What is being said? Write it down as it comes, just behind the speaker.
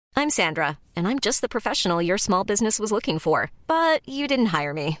I'm Sandra, and I'm just the professional your small business was looking for. But you didn't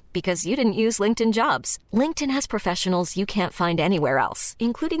hire me because you didn't use LinkedIn Jobs. LinkedIn has professionals you can't find anywhere else,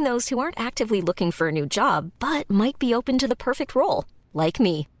 including those who aren't actively looking for a new job, but might be open to the perfect role, like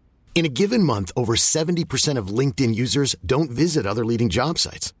me. In a given month, over 70% of LinkedIn users don't visit other leading job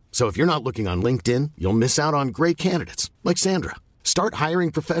sites. So if you're not looking on LinkedIn, you'll miss out on great candidates like Sandra. Start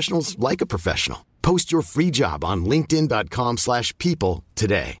hiring professionals like a professional. Post your free job on linkedin.com/people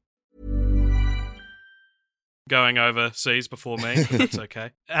today. Going overseas before me, but that's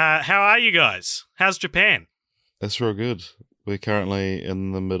okay. How are you guys? How's Japan? That's real good. We're currently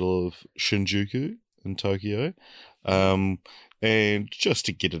in the middle of Shinjuku in Tokyo. And just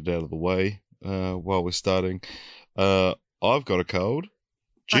to get it out of the way while we're starting, I've got a cold.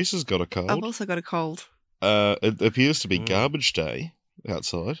 Jess has got a cold. I've also got a cold. It appears to be garbage day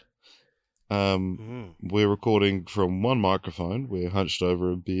outside. We're recording from one microphone. We're hunched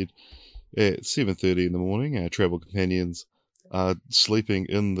over in bed at 7:30 in the morning. Our travel companions are sleeping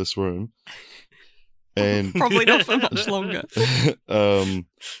in this room. And Probably not for much longer.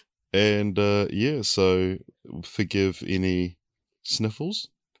 So forgive any sniffles,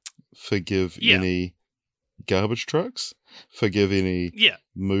 forgive any garbage trucks, forgive any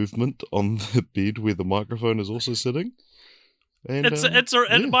movement on the bed where the microphone is also sitting. And,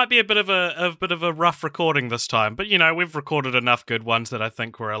 it might be a bit of a rough recording this time, but we've recorded enough good ones that I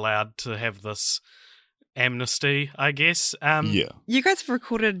think we're allowed to have this amnesty, I guess. You guys have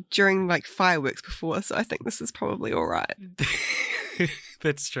recorded during fireworks before, so I think this is probably all right.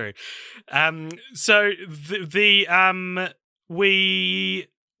 That's true. So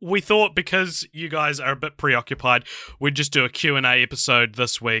we thought because you guys are a bit preoccupied, we'd just do a Q&A episode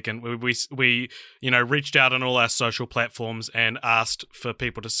this week, and we reached out on all our social platforms and asked for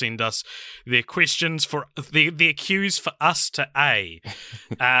people to send us their questions for their cues for us to A.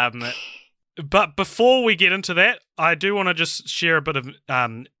 But before we get into that, I do want to just share a bit of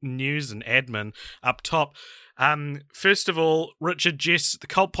news and admin up top. First of all, Richard, Jess, the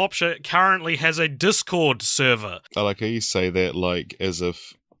Cult Pop Show currently has a Discord server. I like how you say that as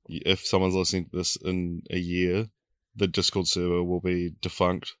if someone's listening to this in a year, the Discord server will be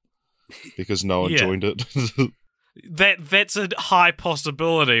defunct because no one joined it. That's a high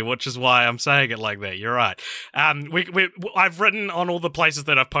possibility, which is why I'm saying it like that. You're right. I've written on all the places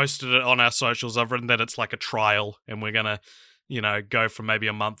that I've posted it on our socials, I've written that it's like a trial, and we're going to go for maybe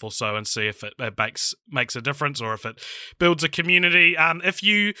a month or so and see if it makes a difference or if it builds a community. If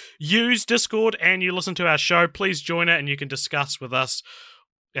you use Discord and you listen to our show, please join it and you can discuss with us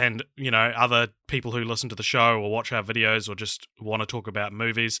and, other people who listen to the show or watch our videos or just want to talk about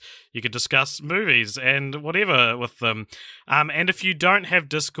movies. You can discuss movies and whatever with them. And if you don't have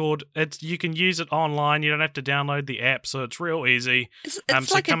Discord, you can use it online. You don't have to download the app, so it's real easy. It's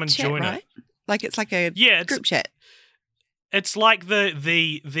so like come a and chat, join right? it. It's like a group chat. It's like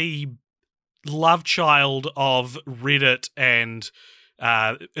the love child of Reddit and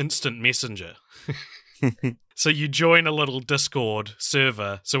Instant Messenger. So you join a little Discord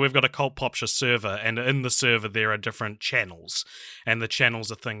server. So we've got a Cult Pop Show server, and in the server there are different channels. And the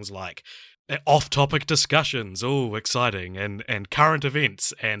channels are things like off-topic discussions, exciting, and current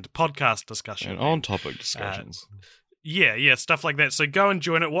events, and podcast discussion. And on-topic discussions. Yeah, stuff like that. So go and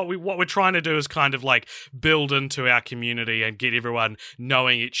join it. What we're trying to do is kind of build into our community and get everyone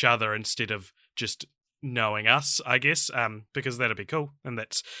knowing each other instead of just knowing us, I guess, because that'd be cool, and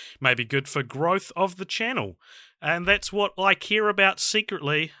that's maybe good for growth of the channel. And that's what I care about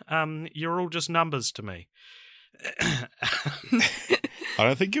secretly. You're all just numbers to me. I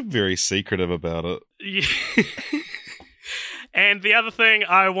don't think you're very secretive about it. Yeah. And the other thing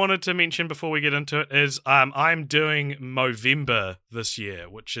I wanted to mention before we get into it is I'm doing Movember this year,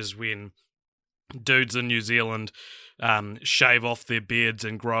 which is when dudes in New Zealand shave off their beards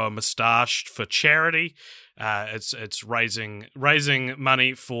and grow a moustache for charity. It's raising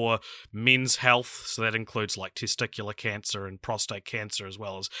money for men's health, so that includes testicular cancer and prostate cancer as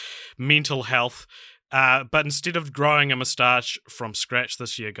well as mental health. But instead of growing a moustache from scratch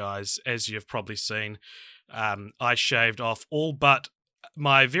this year, guys, as you've probably seen, I shaved off all but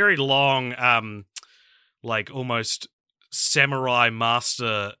my very long, almost samurai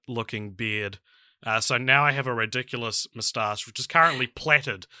master looking beard. So now I have a ridiculous moustache, which is currently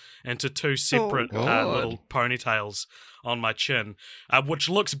plaited into two separate little ponytails on my chin, which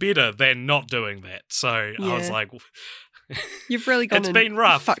looks better than not doing that. So I was like, you've really gone it's been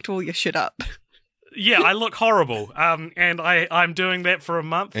rough. Fucked all your shit up. Yeah, I look horrible. And I'm doing that for a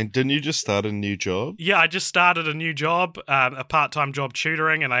month. And didn't you just start a new job? Yeah, I just started a new job, a part-time job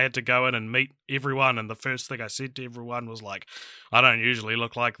tutoring, and I had to go in and meet everyone. And the first thing I said to everyone was like, "I don't usually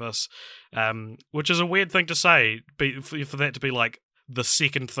look like this," which is a weird thing to say, for that to be like the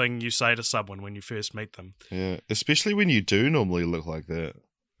second thing you say to someone when you first meet them. Yeah, especially when you do normally look like that.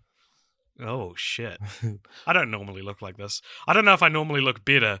 Oh, shit. I don't normally look like this. I don't know if I normally look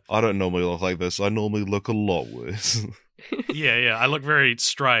better. I don't normally look like this. I normally look a lot worse. Yeah, I look very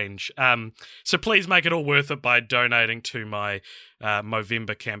strange. So please make it all worth it by donating to my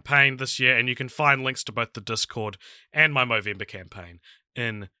Movember campaign this year, and you can find links to both the Discord and my Movember campaign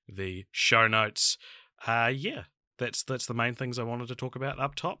in the show notes. Yeah, that's the main things I wanted to talk about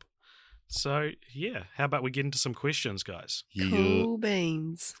up top. So, yeah, how about we get into some questions, guys? Cool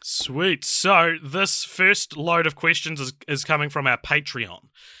beans. Sweet. So, this first load of questions is coming from our Patreon.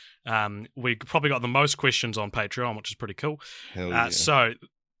 We probably got the most questions on Patreon, which is pretty cool. Hell yeah. So,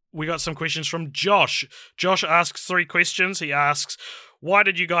 we got some questions from Josh. Josh asks 3 questions. He asks, why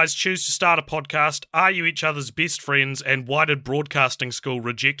did you guys choose to start a podcast? Are you each other's best friends? And why did broadcasting school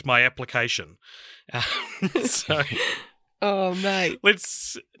reject my application? So... Oh, mate.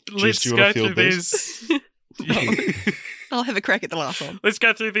 Let's you go wanna through field this? these. I'll have a crack at the last one. Let's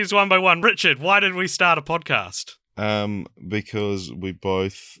go through these one by one. Richard, why did we start a podcast? Because we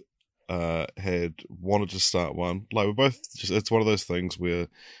both had wanted to start one. Like, we're both just, it's one of those things where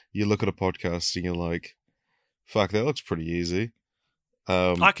you look at a podcast and you're like, fuck, that looks pretty easy.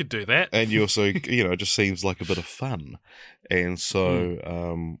 I could do that. And you also, it just seems like a bit of fun. And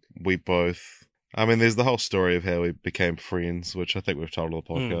so we both... I mean, there's the whole story of how we became friends, which I think we've told on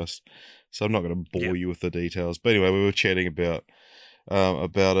the podcast. So I'm not going to bore you with the details. But anyway, we were chatting about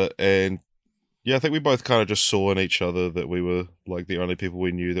it, and yeah, I think we both kind of just saw in each other that we were like the only people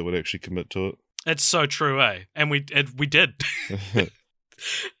we knew that would actually commit to it. It's so true, eh? And we did.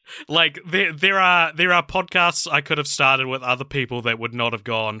 Like there are podcasts I could have started with other people that would not have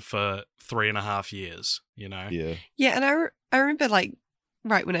gone for 3.5 years. Yeah. Yeah, and I remember like.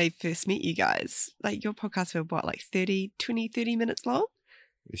 Right, when I first met you guys, like your podcasts were what, like 30 minutes long?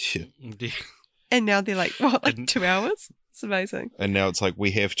 Yeah. And now they're like, what, like 2 hours? It's amazing. And now it's like we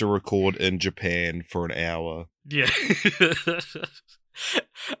have to record in Japan for an hour. Yeah.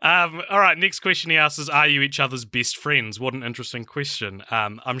 All right, next question he asks is, are you each other's best friends? What an interesting question.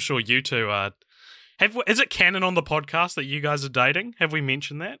 I'm sure you two are. Is it canon on the podcast that you guys are dating? Have we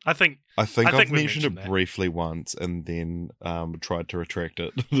mentioned that? I think I've we mentioned it that. briefly once and then tried to retract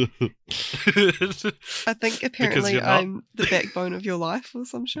it. I think apparently I'm the backbone of your life or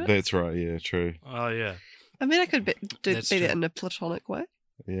some shit. That's right, yeah, true. Oh, yeah. I mean, I could be That's that true. in a platonic way.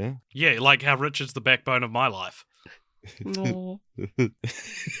 Yeah. Yeah, like how Richard's the backbone of my life. No.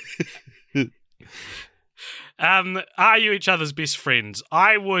 Are you each other's best friends?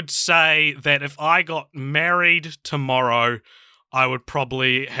 I would say that if I got married tomorrow, I would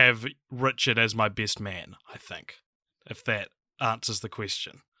probably have Richard as my best man, I think. If that answers the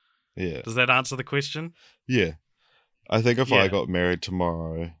question. Yeah. Does that answer the question? Yeah. I think if Yeah. I got married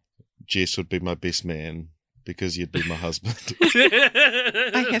tomorrow, Jess would be my best man because you'd be my husband.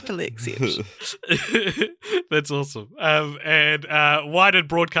 I happily accept. That's awesome. And why did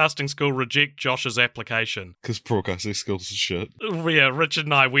broadcasting school reject Josh's application? Because broadcasting skills is shit. Yeah, Richard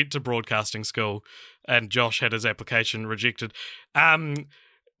and I went to broadcasting school, and Josh had his application rejected.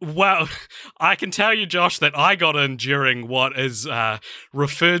 Well, I can tell you, Josh, that I got in during what is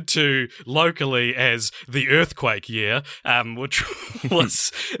referred to locally as the earthquake year, which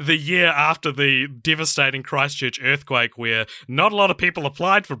was the year after the devastating Christchurch earthquake, where not a lot of people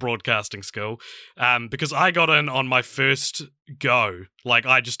applied for broadcasting school, because I got in on my first go. Like,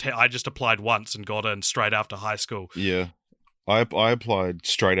 I just applied once and got in straight after high school. Yeah. I applied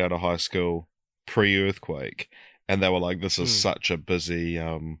straight out of high school, pre-earthquake, and they were like, this is such a busy,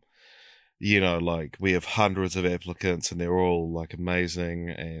 like, we have hundreds of applicants and they're all, like, amazing.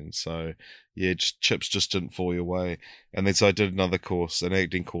 And so, yeah, chips just didn't fall your way. And then so I did another course, an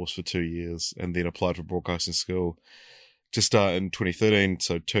acting course for 2 years, and then applied for broadcasting school to start in 2013,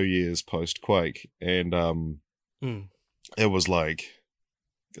 so 2 years post-Quake. And it was like,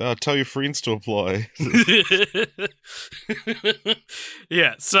 tell your friends to apply.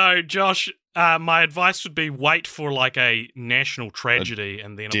 Yeah, so, Josh... my advice would be wait for like a national tragedy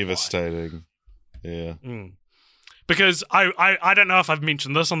and then apply. Devastating. Yeah. because I don't know if I've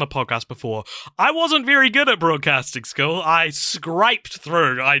mentioned this on the podcast before. I wasn't very good at broadcasting school. I scraped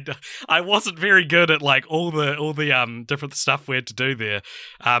through. I wasn't very good at like all the different stuff we had to do there.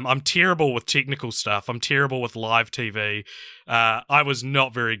 I'm terrible with technical stuff. I'm terrible with live TV. I was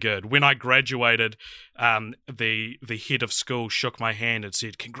not very good. When I graduated, the head of school shook my hand and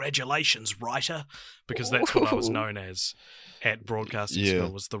said, "Congratulations, writer," because that's what I was known as at broadcasting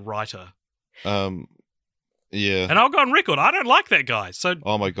school, was the writer. Yeah. And I'll go on record, I don't like that guy. So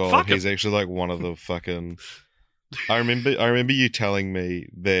oh my god, he's actually like one of the fucking. I remember you telling me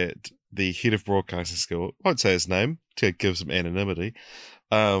that the head of broadcasting school, I won't say his name to give some anonymity.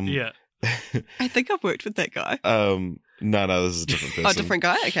 Yeah. I think I've worked with that guy. No, this is a different person. Oh, different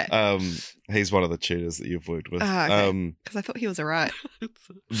guy? Okay. He's one of the tutors that you've worked with. Okay. Because I thought he was alright.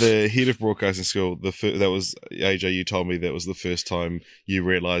 The head of broadcasting school, that was, AJ, you told me that was the first time you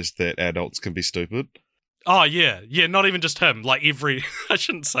realised that adults can be stupid. Oh, yeah. Yeah, not even just him. Like I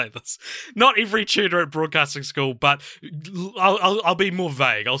shouldn't say this. Not every tutor at broadcasting school, but I'll be more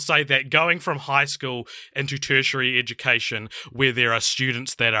vague. I'll say that going from high school into tertiary education, where there are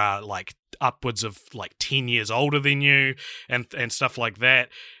students that are like upwards of like 10 years older than you and stuff like that,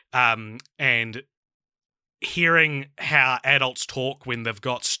 and hearing how adults talk when they've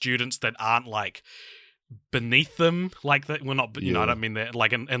got students that aren't like beneath them, like that. Well, not, you know, I don't mean that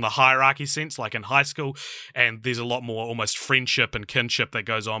like in the hierarchy sense, like in high school, and there's a lot more almost friendship and kinship that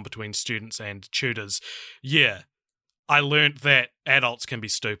goes on between students and tutors. Yeah, I learned that adults can be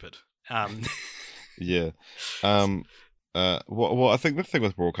stupid. Yeah. Well, I think the thing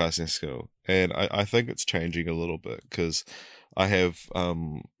with broadcasting school, and I think it's changing a little bit, because I have,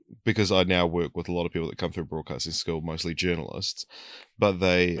 because I now work with a lot of people that come through broadcasting school, mostly journalists, but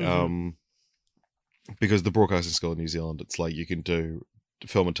they, because the broadcasting school in New Zealand, it's like you can do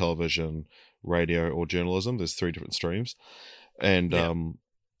film and television, radio, or journalism. There's 3 different streams. And,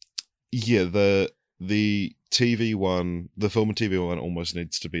 the TV one, the film and TV one almost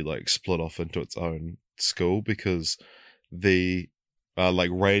needs to be like split off into its own school, because the like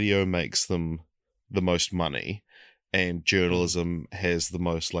radio makes them the most money, and journalism has the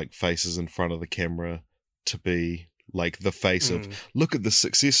most like faces in front of the camera to be like the face of look at the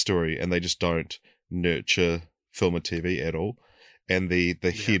success story, and they just don't nurture film and TV at all. And the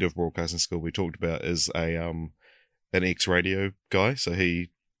head of broadcasting school we talked about is an ex-radio guy, so he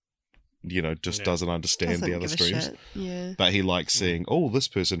just doesn't understand the other streams. Yeah. But he likes seeing, this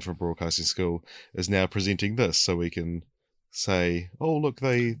person from broadcasting school is now presenting this, so we can say, look,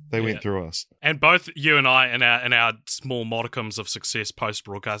 they went through us. And both you and I in our small modicums of success post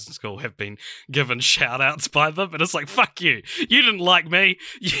broadcasting school have been given shout outs by them, and it's like, fuck you. You didn't like me.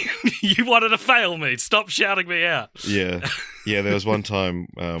 You wanted to fail me. Stop shouting me out. Yeah. Yeah, there was one time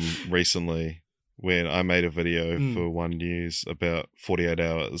recently when I made a video for One News about 48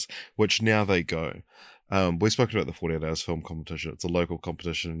 Hours, which now they go. We've spoken about the 48 Hours film competition. It's a local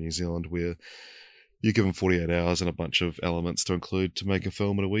competition in New Zealand where you're given 48 hours and a bunch of elements to include to make a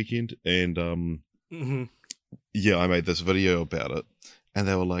film in a weekend. And I made this video about it, and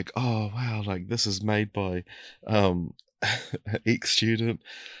they were like, oh wow, like this is made by ex-student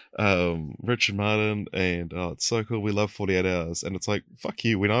Richard Martin, and it's so cool, we love 48 Hours. And it's like, fuck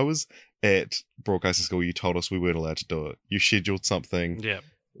you. When I was at broadcasting school, you told us we weren't allowed to do it. You scheduled something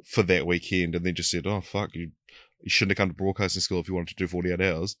for that weekend and then just said, oh fuck, you shouldn't have come to broadcasting school if you wanted to do 48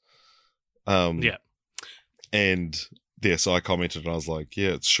 hours. And so I commented, and I was like, yeah,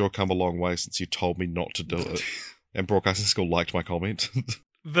 it's sure come a long way since you told me not to do it. And broadcasting school liked my comment.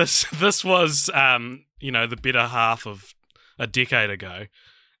 This was the better half of a decade ago.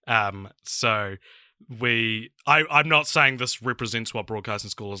 So I'm not saying this represents what broadcasting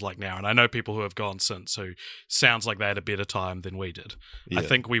school is like now, and I know people who have gone since who sounds like they had a better time than we did. I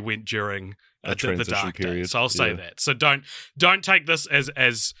think we went during the dark period. So I'll say that. So don't take this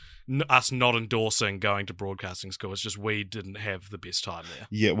as us not endorsing going to broadcasting school. It's just we didn't have the best time there.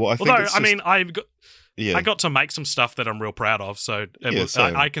 Yeah, well, I got to make some stuff that I'm real proud of, so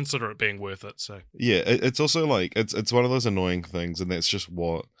I consider it being worth it. So yeah, it's also like it's one of those annoying things, and that's just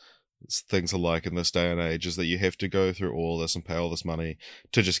what things are like in this day and age, is that you have to go through all this and pay all this money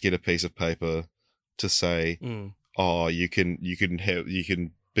to just get a piece of paper to say, you can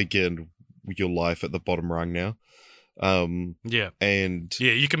begin your life at the bottom rung now. And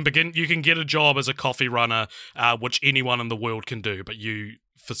you can get a job as a coffee runner, which anyone in the world can do, but you've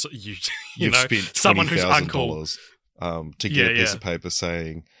spent someone who's uncool to get a piece of paper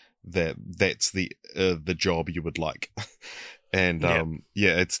saying that's the job you would like. And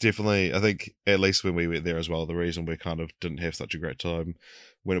it's definitely, I think, at least when we went there as well, the reason we kind of didn't have such a great time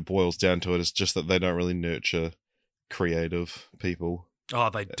when it boils down to it is just that they don't really nurture creative people. Oh,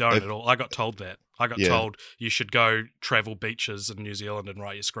 they don't at all. I got told that. I got Yeah. told you should go travel beaches in New Zealand and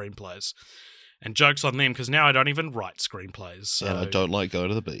write your screenplays. And joke's on them, because now I don't even write screenplays. So. And I don't like going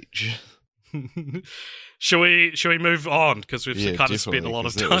to the beach. Shall we move on? Because we've kind of spent a lot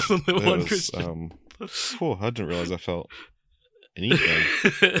of time on the one question. I didn't realise I felt anything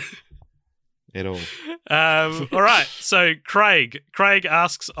at all. All right. So Craig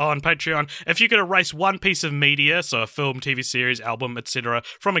asks on Patreon, if you could erase one piece of media, so a film, TV series, album, etc.,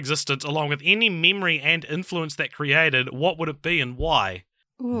 from existence, along with any memory and influence that created, what would it be and why?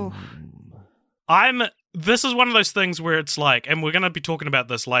 Ooh. This is one of those things where it's like, and we're going to be talking about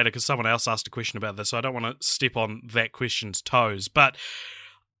this later because someone else asked a question about this, so I don't want to step on that question's toes, but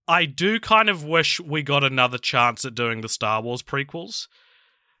I do kind of wish we got another chance at doing the Star Wars prequels.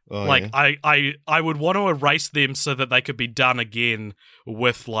 Oh, like, yeah. I would want to erase them so that they could be done again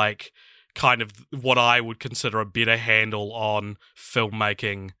with, like, kind of what I would consider a better handle on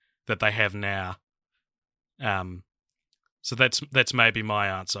filmmaking that they have now. So that's maybe my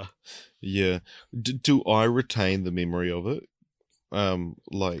answer. Yeah. Do I retain the memory of it?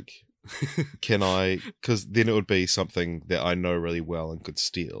 Like, can I? Because then it would be something that I know really well and could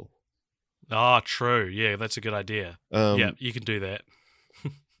steal. Oh, true. Yeah, that's a good idea. Yeah, you can do that.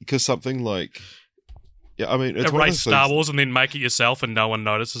 Because something like, yeah, I mean, it's one of erase those Star things- Wars and then make it yourself, and no one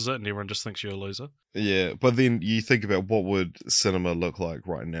notices it, and everyone just thinks you're a loser. Yeah, but then you think about what would cinema look like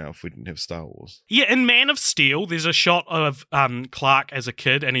right now if we didn't have Star Wars. Yeah, in Man of Steel, there's a shot of Clark as a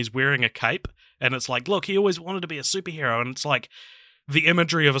kid, and he's wearing a cape, and it's like, look, he always wanted to be a superhero, and it's like the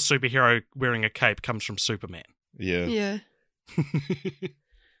imagery of a superhero wearing a cape comes from Superman. Yeah. Yeah.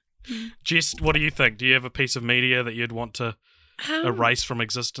 Jess, what do you think? Do you have a piece of media that you'd want to Um, erase from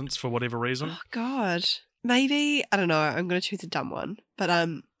existence for whatever reason? Oh God. Maybe, I don't know, I'm gonna choose a dumb one. But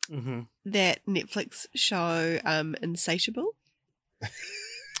Mm-hmm. that Netflix show, Insatiable. Oh,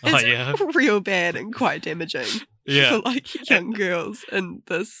 It's yeah. real bad and quite damaging Yeah. for like young girls and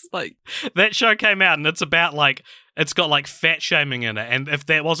this like That show came out and it's about like, it's got like fat shaming in it. And if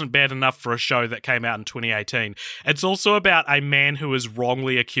that wasn't bad enough for a show that came out in 2018, it's also about a man who is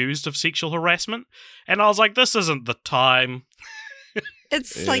wrongly accused of sexual harassment. And I was like, this isn't the time.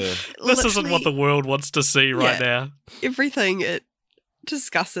 it's Yeah. like This isn't what the literally world wants to see right now. everything it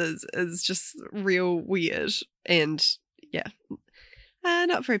discusses is just real weird and yeah.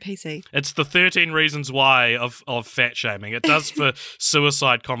 Not very PC. It's the 13 reasons why of fat shaming. It does for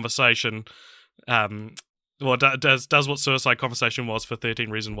suicide conversation. Well, does what suicide conversation was for 13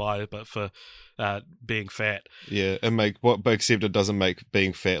 reasons why, but for being fat. Yeah, and except it doesn't make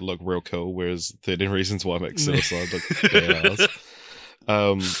being fat look real cool, whereas 13 Reasons Why makes suicide look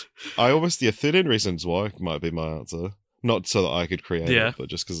badass. 13 Reasons Why might be my answer. Not so that I could create it, but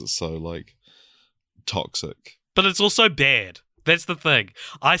just because it's so, like, toxic. But it's also bad. That's the thing.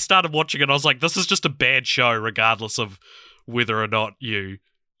 I started watching it, I was like, this is just a bad show, regardless of whether or not you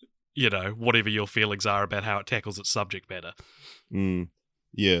know, whatever your feelings are about how it tackles its subject matter.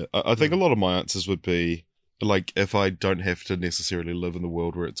 Yeah, I think a lot of my answers would be, like, if I don't have to necessarily live in the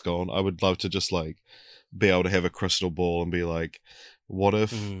world where it's gone, I would love to just, like, be able to have a crystal ball and be like, what if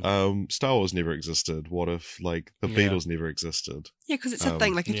Star Wars never existed? What if, like, the Beatles never existed? Yeah, because it's a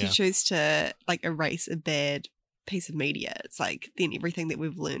thing, like if yeah. you choose to like erase a bad piece of media, it's like then everything that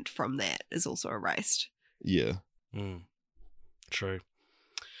we've learned from that is also erased. Yeah. True.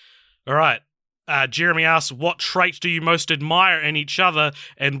 All right. Jeremy asks, what trait do you most admire in each other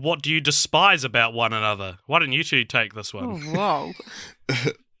and what do you despise about one another? Why don't you two take this one? Oh, whoa.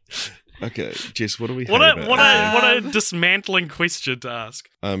 Okay, Jess, what do we What hate a, about what, each a, other? what a dismantling question to ask.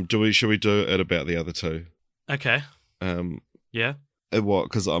 Should we do it about the other two? Okay. Yeah. What?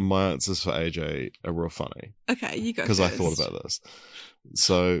 Because my answers for AJ are real funny. Okay, you go Because I first. thought about this.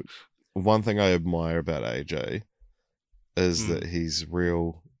 So, one thing I admire about AJ is that he's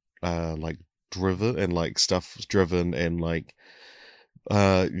real, like, driven and, like, stuff's driven and, like,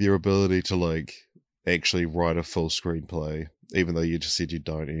 your ability to, like, actually write a full screenplay, even though you just said you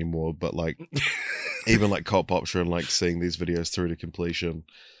don't anymore, but, like, even, like, Cop Opera and, like, seeing these videos through to completion.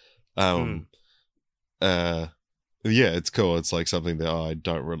 Yeah, it's cool. It's like something that I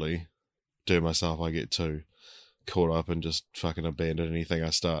don't really do myself. I get too caught up and just fucking abandon anything I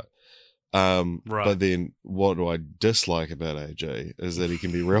start. Right. But then what do I dislike about AJ is that he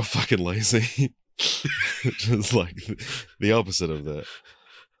can be real fucking lazy. Which is like the opposite of that.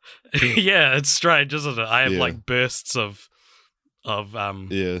 Yeah, it's strange, isn't it? I have Yeah. like bursts of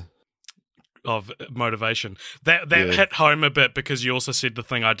Yeah. of motivation. That Yeah. hit home a bit because you also said the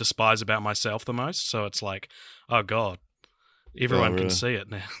thing I despise about myself the most. So it's like, oh god, Everyone really? can see it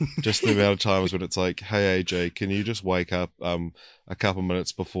now. Just the amount of times when it's like, hey AJ, can you just wake up a couple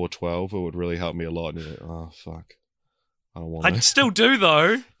minutes before 12? It would really help me a lot. And you're like, oh fuck, I don't want I to. still do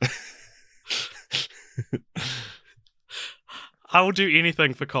though. I will do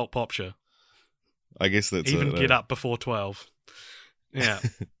anything for Cult Popture. I guess that's Even it, get up before 12. Yeah.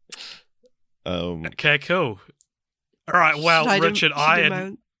 Um, Okay, cool. All right, well, Richard, I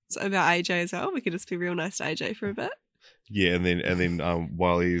had... about AJ as well. We could just be real nice to AJ for a bit. yeah, and then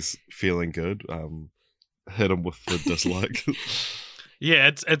while he's feeling good, hit him with the dislike.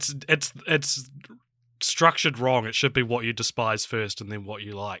 Yeah, it's structured wrong. It should be what you despise first and then what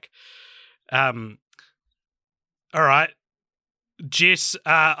you like. All right. Jess,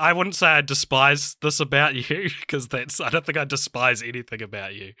 I wouldn't say I despise this about you, because I don't think I despise anything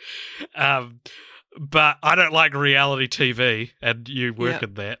about you. But I don't like reality TV, and you work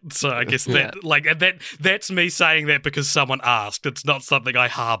in that. So I guess that's me saying that because someone asked. It's not something I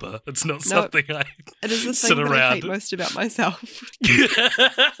harbour. It's not something I it is the sit thing around. that I hate most about myself.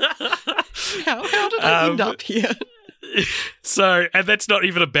 How did I end up here? So, and that's not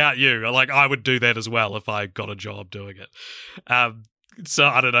even about you. Like, I would do that as well if I got a job doing it. So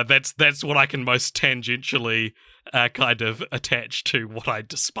I don't know. That's what I can most tangentially kind of attach to what I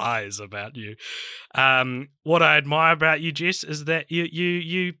despise about you. What I admire about you, Jess, is that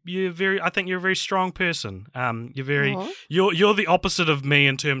you're very. I think you're a very strong person. You're very. Aww. You're the opposite of me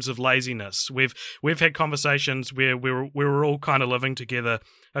in terms of laziness. We've had conversations where we were all kind of living together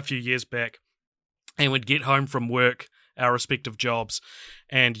a few years back, and we'd get home from work, our respective jobs,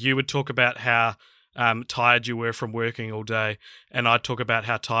 and you would talk about how tired you were from working all day, and I'd talk about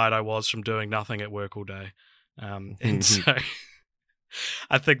how tired I was from doing nothing at work all day. And so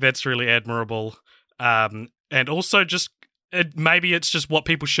I think that's really admirable. And also just maybe it's just what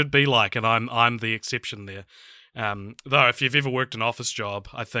people should be like, and I'm the exception there. Though if you've ever worked an office job,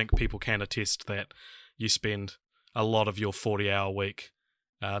 I think people can attest that you spend a lot of your 40-hour week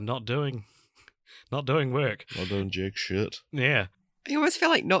not doing work. Not doing jack shit. Yeah. I almost feel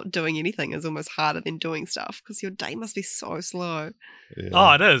like not doing anything is almost harder than doing stuff, because your day must be so slow. Yeah.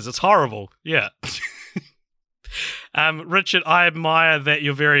 Oh, it is. It's horrible. Yeah. Richard, I admire that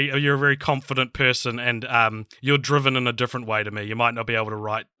you're a very confident person, and you're driven in a different way to me. You might not be able to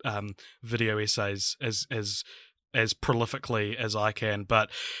write video essays as prolifically as I can, but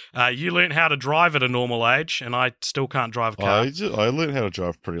you learned how to drive at a normal age, and I still can't drive a car. I learned how to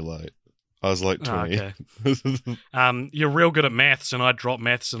drive pretty late. I was like 20. Oh, okay. You're real good at maths, and I dropped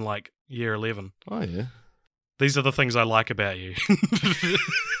maths in like year 11. Oh, yeah. These are the things I like about you.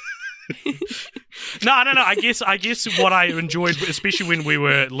 No. I guess what I enjoyed, especially when we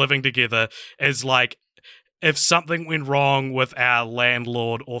were living together, is like if something went wrong with our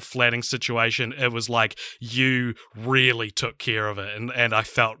landlord or flatting situation, it was like you really took care of it, and I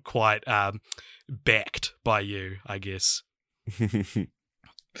felt quite backed by you, I guess.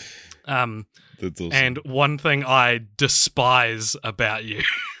 That's awesome. And one thing I despise about you,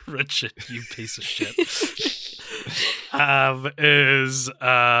 Richard, you piece of shit, is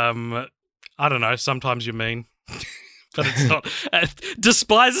I don't know. Sometimes you're mean, but it's not.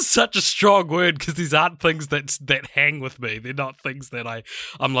 Despise is such a strong word, because these aren't things that hang with me. They're not things that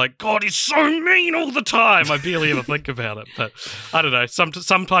I'm like, God, he's so mean all the time. I barely ever think about it, but I don't know.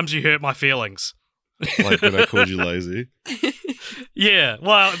 Sometimes you hurt my feelings. Like when I called you lazy. Yeah,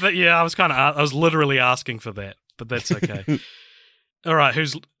 well, I was literally asking for that, but that's okay. All right,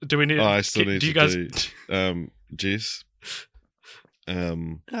 do we need? Oh, I still need do you to guys do, Jess.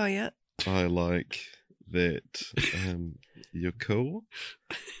 Oh, yeah. I like that you're cool,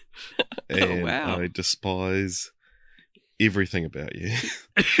 and wow. I despise everything about you.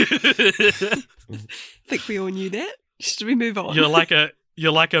 Think we all knew that. Should we move on?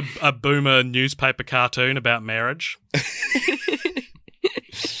 You're like a boomer newspaper cartoon about marriage.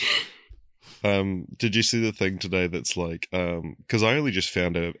 Did you see the thing today that's like, because I only just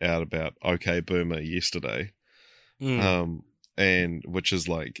found out about OK Boomer yesterday, and which is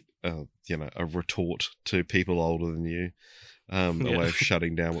like, a retort to people older than you, a way of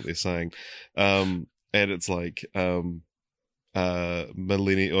shutting down what they're saying, and it's like,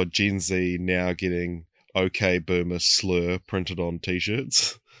 millennial or Gen Z now getting OK Boomer slur printed on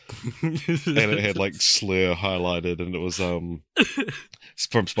t-shirts. And it had like slur highlighted, and it was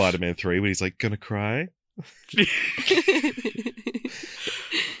from Spider-Man 3 when he's like, gonna cry.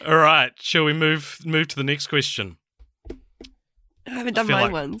 All right, shall we move to the next question? I haven't done my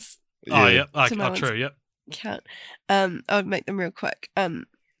ones. Oh, yeah. True, yep. Can't. I would make them real quick.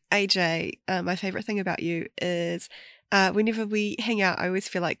 AJ, my favorite thing about you is whenever we hang out, I always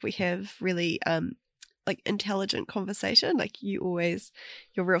feel like we have really like intelligent conversation. Like you're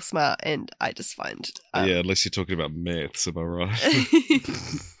real smart, and I just find yeah, unless you're talking about maths, am I right?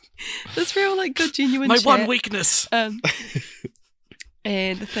 this real like good genuine My chat. one weakness.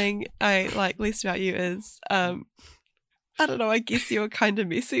 And the thing I like least about you is I don't know, I guess you were kind of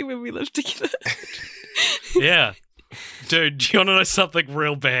messy when we lived together. Yeah. Dude, do you want to know something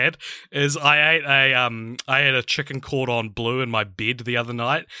real bad? Is I ate a chicken cordon bleu in my bed the other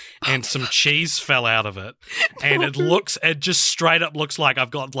night, and some cheese fell out of it, and it just straight up looks like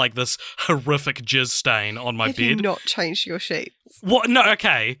I've got like this horrific jizz stain on my Have bed. you not changed your sheets? What? No,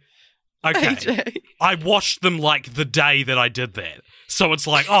 okay. AJ. I washed them like the day that I did that. So it's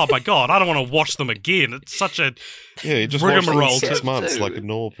like, oh my God, I don't want to wash them again. It's such a Yeah, you just watched them rigmarole. in 6 to- months like a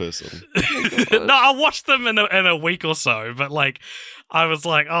normal person. No, I watched them in a week or so, but like, I was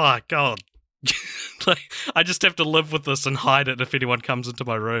like, oh God. Like, I just have to live with this and hide it if anyone comes into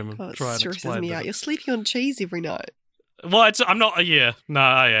my room and Oh, it try and stresses explain me to out. them. You're sleeping on cheese every night. Well, I'm not. Yeah, no,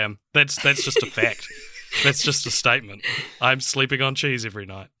 I am. That's just a fact. That's just a statement. I'm sleeping on cheese every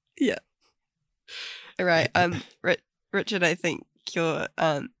night. Yeah. All right. Richard, I think you're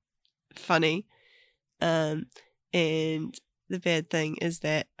funny. And the bad thing is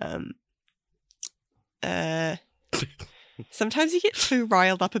that sometimes you get too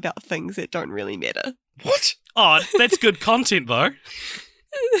riled up about things that don't really matter. What? Oh, that's good content though.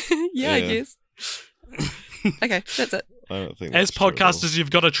 Yeah, I Yeah. guess. Okay, that's it. I don't think As that's true at all. podcasters, you've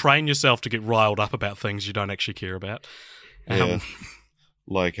got to train yourself to get riled up about things you don't actually care about. Yeah.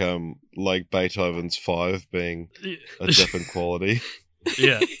 Like Beethoven's 5 being a dip in quality.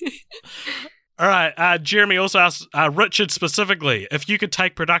 Yeah. All right. Jeremy also asked Richard specifically, if you could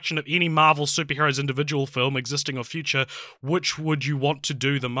take production of any Marvel superheroes individual film, existing or future, which would you want to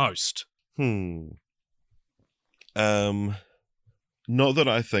do the most? Not that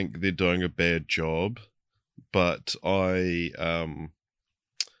I think they're doing a bad job, but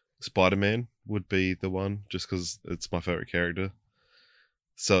Spider-Man would be the one, just because it's my favorite character.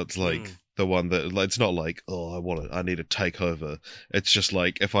 So it's like the one that, like, it's not like, oh, I need to take over. It's just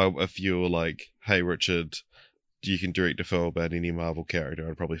like if you were like, hey Richard, you can direct a film about any Marvel character,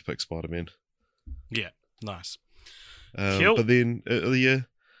 I'd probably pick Spider-Man. Yeah. Nice. But then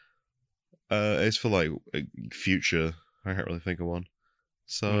as for like future, I can't really think of one.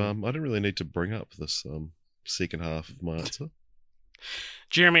 So I don't really need to bring up this second half of my answer.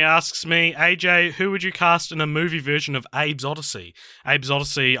 Jeremy asks me, AJ, who would you cast in a movie version of Abe's Odyssey? Abe's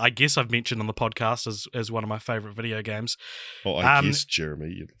Odyssey, I guess I've mentioned on the podcast as one of my favourite video games. Oh, I guess, Jeremy,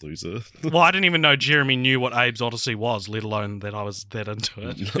 you loser. Well, I didn't even know Jeremy knew what Abe's Odyssey was, let alone that I was that into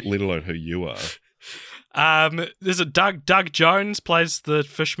it. Let alone who you are. There's a Doug Jones plays the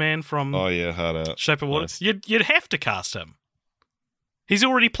fishman from Oh yeah, Hard Out. Shape of Water. Nice. You'd have to cast him. He's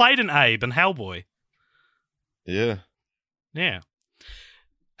already played an Abe in Hellboy. Yeah. Yeah.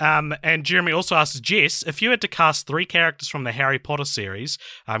 And Jeremy also asks Jess, if you had to cast 3 characters from the Harry Potter series,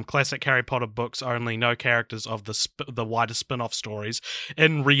 classic Harry Potter books only, no characters of the wider spin-off stories,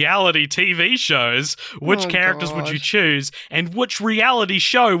 in reality TV shows, which characters would you choose, and which reality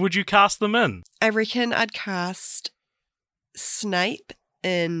show would you cast them in? I reckon I'd cast Snape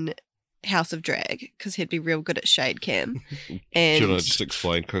in House of Drag, because he'd be real good at shade cam. And Should I just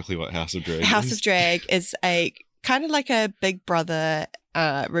explain quickly what House of Drag House is? of Drag is a kind of like a Big Brother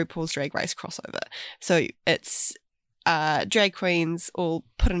RuPaul's Drag Race crossover. So it's drag queens all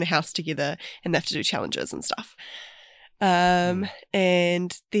put in a house together and they have to do challenges and stuff. And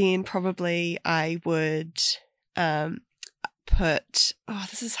then probably I would put,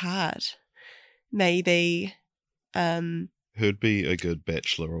 this is hard. Maybe Who'd be a good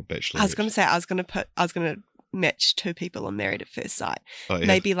bachelor or bachelorette? I was going to match 2 people on Married at First Sight. Oh, yeah.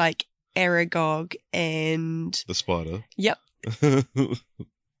 Maybe like Aragog and The spider. Yep.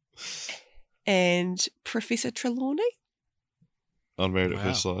 And Professor Trelawney. On Married at Wow.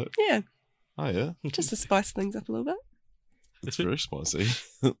 First Sight. Yeah, Oh yeah, just to spice things up a little bit. it's very spicy.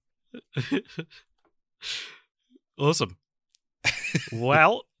 Awesome.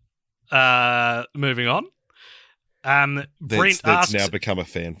 Well, moving on. Brent That's asks, now become a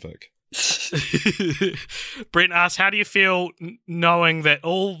fanfic. Brent asks, how do you feel knowing that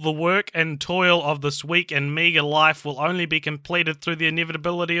all the work and toil of this weak and meagre life will only be completed through the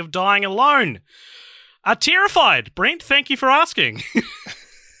inevitability of dying alone? Terrified. Brent, thank you for asking.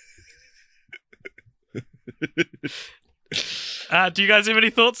 Do you guys have any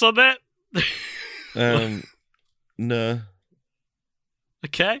thoughts on that? No.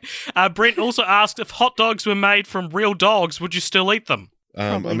 Okay. Brent also asked, if hot dogs were made from real dogs, would you still eat them?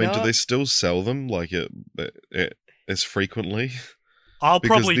 I Probably mean, do not. they still sell them like it as frequently? I'll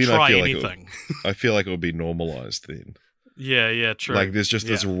Because probably then I try feel like anything. I feel like it would be normalized then. Yeah, true. Like there's just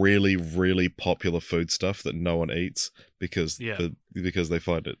this Yeah. really, really popular food stuff that no one eats because Yeah. because they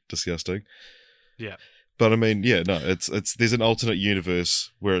find it disgusting. Yeah. But I mean, yeah, no, it's there's an alternate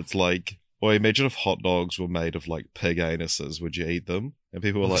universe where it's like, well, imagine if hot dogs were made of like pig anuses, would you eat them? And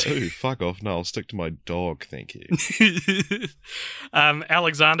people were like, ooh, fuck off, no, I'll stick to my dog, thank you.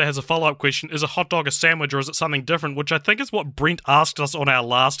 Alexander has a follow-up question. Is a hot dog a sandwich or is it something different? Which I think is what Brent asked us on our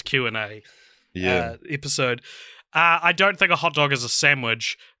last Q&A episode. I don't think a hot dog is a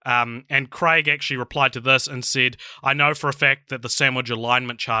sandwich. And Craig actually replied to this and said, I know for a fact that the sandwich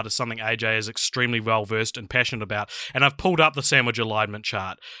alignment chart is something AJ is extremely well-versed and passionate about. And I've pulled up the sandwich alignment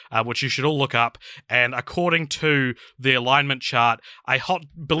chart, which you should all look up. And according to the alignment chart,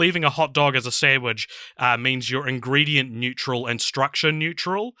 believing a hot dog is a sandwich means you're ingredient neutral and structure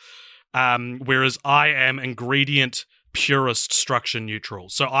neutral, whereas I am ingredient purist structure neutral.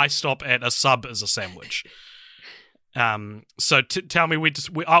 So I stop at a sub as a sandwich. So tell me,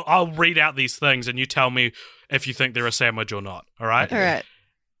 I'll read out these things and you tell me if you think they're a sandwich or not. All right? All right.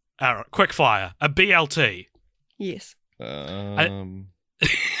 All right. Quick fire. A BLT. Yes.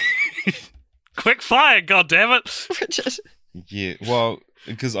 Quick fire, goddammit. Richard. Yeah, well,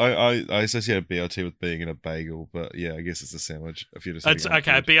 because I associate a BLT with being in a bagel, but yeah, I guess it's a sandwich. If you're just It's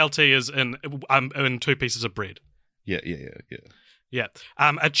okay. A BLT is in 2 pieces of bread. Yeah. Yeah.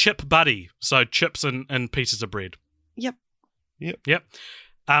 A chip buddy. So chips and pieces of bread. Yep.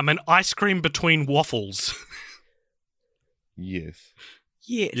 An ice cream between waffles. Yes.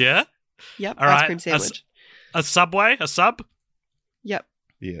 Yes. Yeah? Yep. All Ice right. cream sandwich. A Subway? A sub? Yep.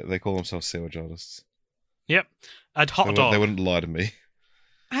 Yeah, they call themselves sandwich artists. Yep. A hot dog. They wouldn't lie to me.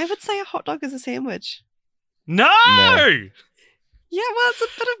 I would say a hot dog is a sandwich. No! Yeah, well, it's a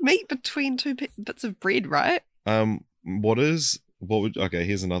bit of meat between 2 bits of bread, right? Okay,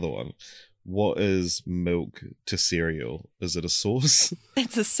 here's another one. What is milk to cereal? Is it a sauce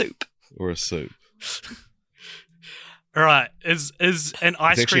It's a soup. or a soup? All right. Is an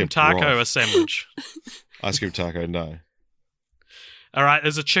ice actually cream a taco broth. a sandwich? Ice cream taco, no. All right.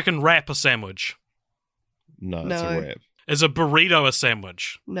 Is a chicken wrap a sandwich? No, it's No. a wrap. Is a burrito a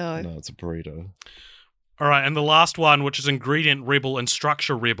sandwich? No. No, it's a burrito. All right. And the last one, which is ingredient rebel and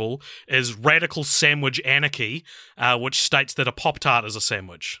structure rebel, is radical sandwich anarchy, which states that a Pop-Tart is a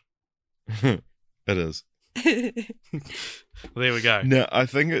sandwich. It is. There we go. No, I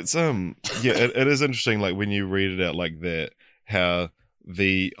think it's it is interesting, like when you read it out like that, how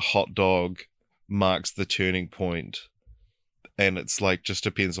the hot dog marks the turning point, and it's like just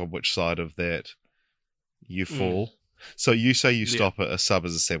depends on which side of that you fall. So you say you stop at a sub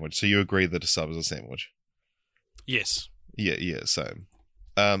as a sandwich, so you agree that a sub is a sandwich? Yes. Yeah, same.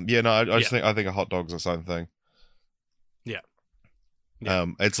 I think a hot dog's the same thing. Yeah.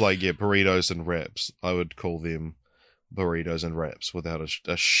 It's like burritos and wraps. I would call them burritos and wraps without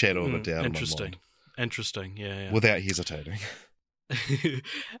a shadow of a doubt in my mind. Interesting. Yeah. Without hesitating.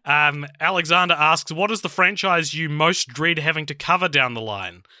 Alexander asks, what is the franchise you most dread having to cover down the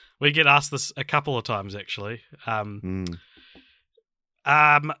line? We get asked this a couple of times, actually.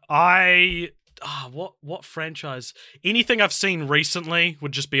 What franchise? Anything I've seen recently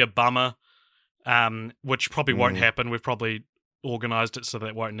would just be a bummer, which probably won't happen. We've probably organized it so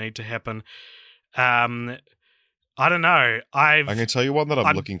that won't need to happen. I don't know. I'm going to tell you one that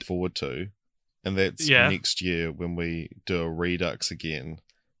I'm looking forward to, and that's next year when we do a Redux again,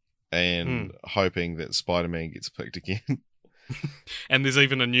 and hoping that Spider-Man gets picked again. And there's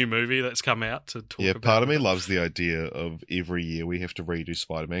even a new movie that's come out to talk about. Yeah, part of me loves the idea of every year we have to redo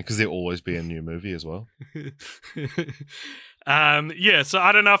Spider-Man, because there'll always be a new movie as well. So I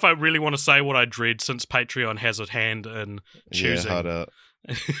don't know if I really want to say what I dread, since Patreon has a hand in choosing. Yeah, hard out.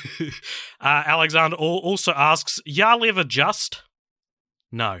 Alexander also asks, y'all ever just?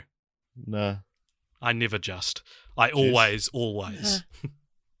 No. Nah. I never just. I always.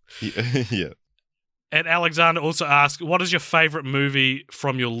 Yeah. And Alexander also asks, what is your favourite movie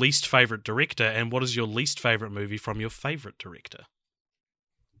from your least favourite director, and what is your least favourite movie from your favourite director?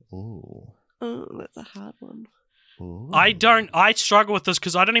 Ooh. Oh, that's a hard one. Ooh. I struggle with this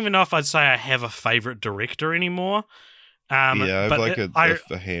because I don't even know if I'd say I have a favourite director anymore. I have like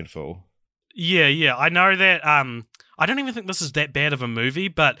a handful. Yeah. I know that I don't even think this is that bad of a movie,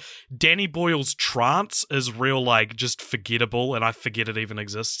 but Danny Boyle's Trance is real, like, just forgettable, and I forget it even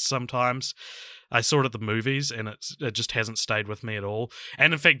exists sometimes. I saw it at the movies, and it just hasn't stayed with me at all.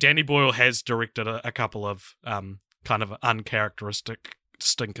 And in fact, Danny Boyle has directed a couple of kind of uncharacteristic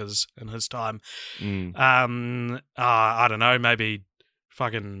stinkers in his time. I don't know, maybe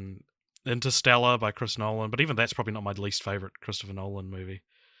fucking Interstellar by Chris Nolan, but even that's probably not my least favourite Christopher Nolan movie.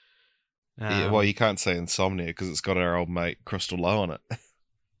 Yeah, well, you can't say Insomnia because it's got our old mate Crystal Lowe on it.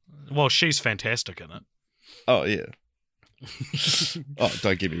 Well, she's fantastic in it. Oh, yeah. Oh,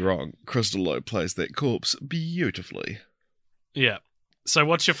 don't get me wrong. Crystal Lowe plays that corpse beautifully. Yeah. So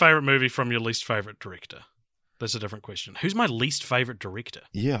what's your favourite movie from your least favourite director? That's a different question. Who's my least favourite director?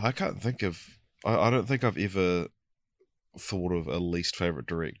 Yeah, I can't think of... I don't think I've ever thought of a least favourite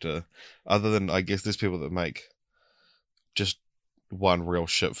director, other than, I guess, there's people that make just one real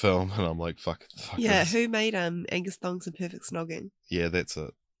shit film, and I'm like, fuck Yeah, this. who made Angus Thongs and Perfect Snogging? Yeah, that's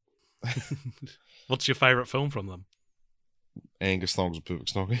it. What's your favourite film from them? Angus Thongs and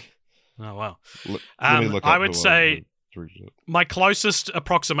Perfect Snogging. Oh, wow. Let me look I up would who say directed it. my closest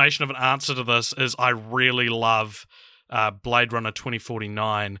approximation of an answer to this is I really love Blade Runner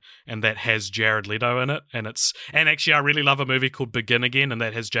 2049, and that has Jared Leto in it, and actually I really love a movie called Begin Again, and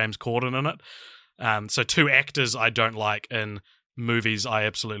that has James Corden in it. So two actors I don't like in movies I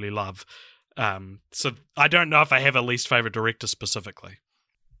absolutely love. So I don't know if I have a least favorite director specifically.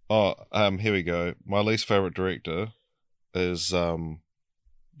 Oh, here we go. My least favorite director is the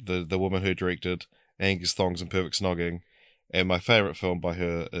woman who directed Angus Thongs and Perfect Snogging, and my favorite film by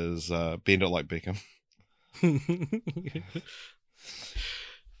her is Bend It Like Beckham.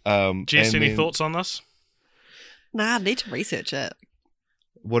 Jess, any thoughts on this? Nah, I need to research it.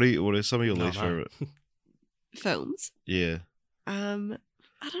 What are some of your No, least no. favorite? Films. Yeah, I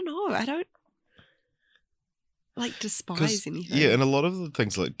don't know. I don't despise anything. yeah, and a lot of the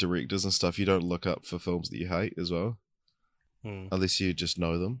things like directors and stuff, you don't look up for films that you hate as well, unless you just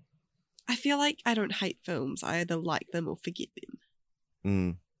know them. I feel like I don't hate films. I either like them or forget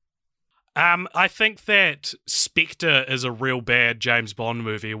them. I think that Spectre is a real bad James Bond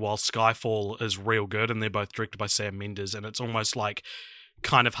movie, while Skyfall is real good, and they're both directed by Sam Mendes, and it's almost like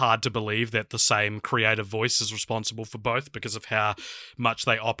kind of hard to believe that the same creative voice is responsible for both because of how much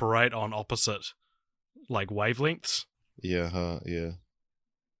they operate on opposite wavelengths. Yeah, yeah.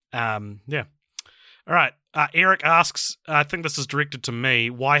 Yeah. All right. Eric asks, I think this is directed to me,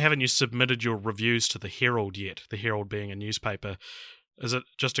 why haven't you submitted your reviews to the Herald yet? The Herald being a newspaper. Is it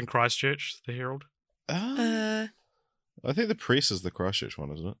just in Christchurch, the Herald? I think the Press is the Christchurch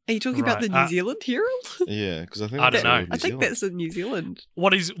one, isn't it? Are you talking about the Right. New Zealand Herald? Yeah, because I think I that's don't know. all New I think Zealand. that's in New Zealand.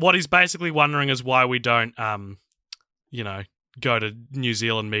 What he's basically wondering is why we don't, go to New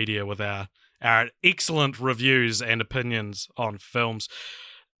Zealand media with our excellent reviews and opinions on films.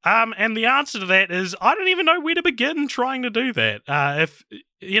 And the answer to that is I don't even know where to begin trying to do that. If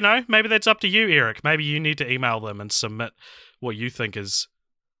maybe that's up to you, Eric. Maybe you need to email them and submit what you think is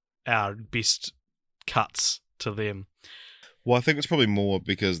our best cuts to them. Well, I think it's probably more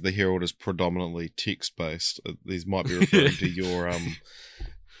because the Herald is predominantly text-based. These might be referring to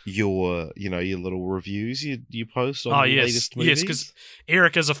your little reviews you post on the latest movies. Yes, because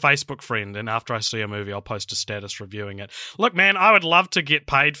Eric is a Facebook friend, and after I see a movie, I'll post a status reviewing it. Look, man, I would love to get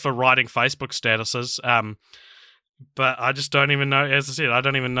paid for writing Facebook statuses, but I just don't even know, as I said, I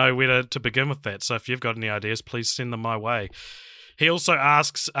don't even know where to begin with that. So if you've got any ideas, please send them my way. He also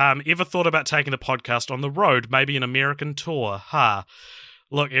asks, ever thought about taking the podcast on the road, maybe an American tour?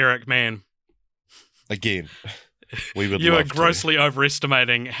 Look, Eric, man. Again, we would You love are grossly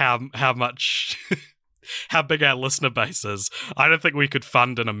overestimating how much, how big our listener base is. I don't think we could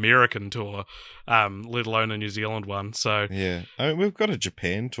fund an American tour, let alone a New Zealand one. So to. Yeah. I mean, we've got a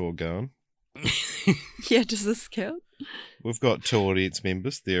Japan tour going. Yeah, does this count? We've got two audience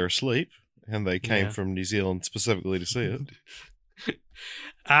members. They're asleep, and they came Yeah. from New Zealand specifically to see it.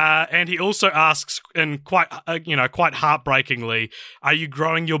 And he also asks, in quite heartbreakingly, are you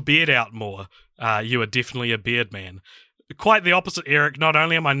growing your beard out more? You are definitely a beard man. Quite the opposite, Eric. Not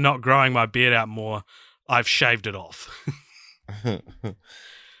only am I not growing my beard out more, I've shaved it off.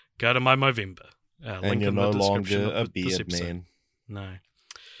 Go to my Movember. And Link you're in no the description longer of a this beard episode. man. No.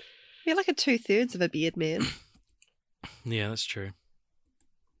 You're like a 2/3 of a beard man. Yeah, that's true.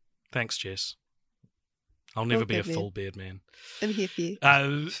 Thanks, Jess. I'll never be a beard man. full beard man. I'm here for you.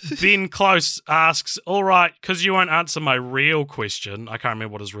 Ben Close asks, all right, because you won't answer my real question. I can't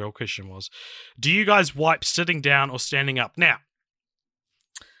remember what his real question was. Do you guys wipe sitting down or standing up? Now,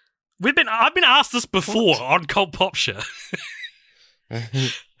 I've been asked this before on Cult Pop Show.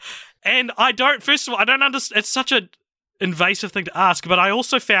 And I don't understand. It's such a invasive thing to ask, but I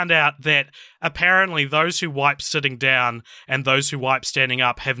also found out that apparently those who wipe sitting down and those who wipe standing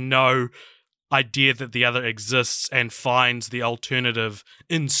up have no idea that the other exists and finds the alternative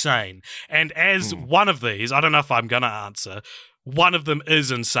insane. And as one of these, I don't know if I'm going to answer, one of them is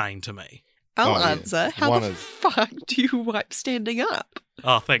insane to me. I'll Oh, yeah. answer. How One the is- fuck do you wipe standing up?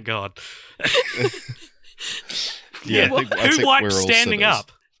 Oh, thank God. Yeah, Who we're wipes all standing sitters.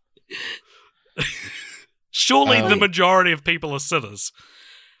 up? Surely the Um, majority of people are sitters.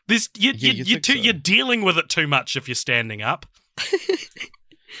 you think so. You're dealing with it too much if you're standing up.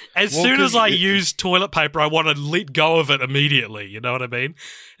 As Well, soon as 'cause I it- use toilet paper, I want to let go of it immediately. You know what I mean?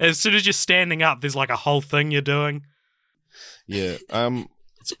 As soon as you're standing up, there's like a whole thing you're doing. Yeah.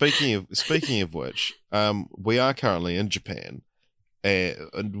 Speaking of which, we are currently in Japan,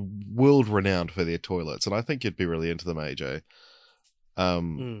 and world renowned for their toilets, and I think you'd be really into them, AJ.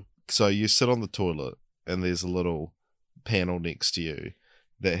 So you sit on the toilet, and there's a little panel next to you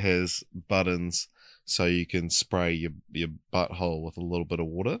that has buttons, so you can spray your butthole with a little bit of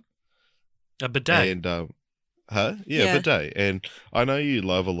water. A bidet. And Yeah. bidet. And I know you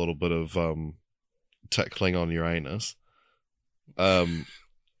love a little bit of tickling on your anus. How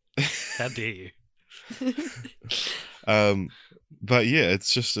dare you? But yeah,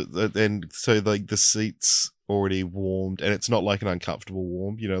 it's just, and so like the seat's already warmed, and it's not like an uncomfortable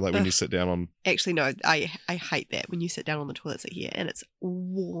warm, like when you Ugh. sit down on. Actually, no, I hate that when you sit down on the toilet seat here and it's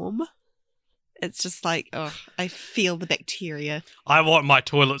warm. It's just like, oh, I feel the bacteria. I want my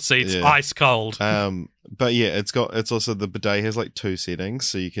toilet seats Yeah. ice cold. But yeah, it's also, the bidet has like two settings,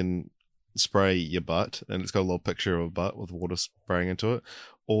 so you can spray your butt, and it's got a little picture of a butt with water spraying into it,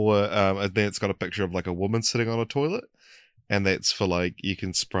 or and then it's got a picture of like a woman sitting on a toilet, and that's for like, you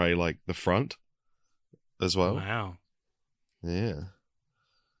can spray like the front as well. Wow. Yeah,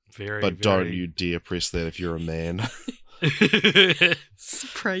 Very, but don't you dare press that if you're a man.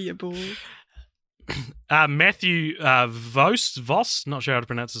 Spray your balls. Matthew Voss, not sure how to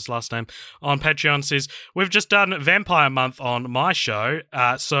pronounce his last name, on Patreon says, we've just done Vampire Month on my show,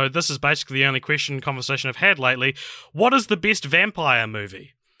 so this is basically the only conversation I've had lately. What is the best vampire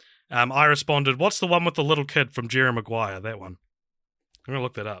movie? I responded, what's the one with the little kid from Jerry Maguire? That one. I'm going to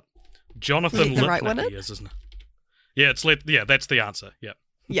look that up. Jonathan Let the right one Lipnicki in? is, isn't it? Yeah, that's the answer. Yep.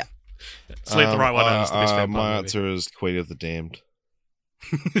 Yeah. It's Let the Right One In is the best vampire my movie. answer is Queen of the Damned.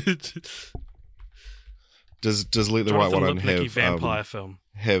 Does Let the Right Jonathan One In Lipnicki have vampire film.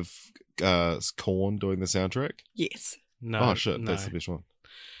 have Korn doing the soundtrack? Yes. No. Oh shit, no. that's the best one.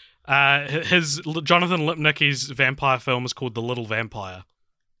 His Jonathan Lipnicki's vampire film is called The Little Vampire.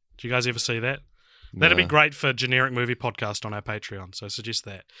 Do you guys ever see that? That'd be No. great for generic movie podcast on our Patreon. So suggest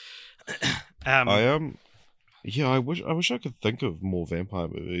that. Yeah, I wish I could think of more vampire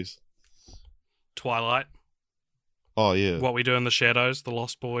movies. Twilight. Oh yeah. What We Do in the Shadows. The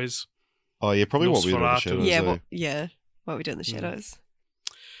Lost Boys. Oh yeah, probably What We Do in the Nosferatu. Shadows. What we do in the shadows.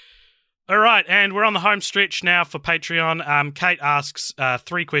 All right, and we're on the home stretch now for Patreon. Kate asks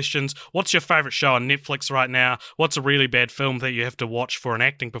 3 questions. What's your favourite show on Netflix right now? What's a really bad film that you have to watch for an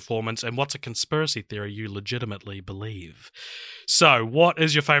acting performance? And what's a conspiracy theory you legitimately believe? So, what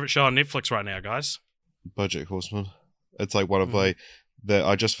is your favourite show on Netflix right now, guys? BoJack Horseman. It's like one of I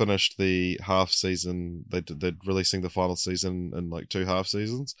just finished the half season. They're releasing the final season in like 2 half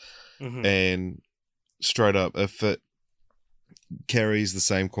seasons, and straight up, if it carries the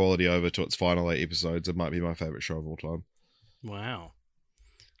same quality over to its final 8 episodes, it might be my favorite show of all time. Wow.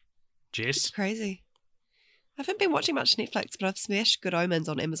 It's Jess? crazy. I haven't been watching much Netflix, but I've smashed Good Omens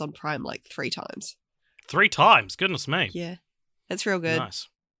on Amazon Prime like 3 times. 3 times? Goodness me. Yeah. It's real good. Nice.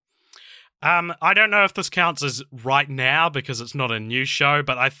 I don't know if this counts as right now because it's not a new show,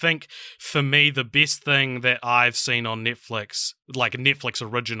 but I think for me the best thing that I've seen on Netflix, like a Netflix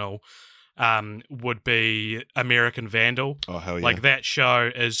original, would be American Vandal. Oh hell yeah! Like that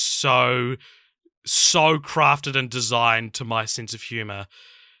show is so crafted and designed to my sense of humor.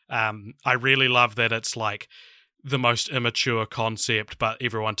 I really love that it's like the most immature concept, but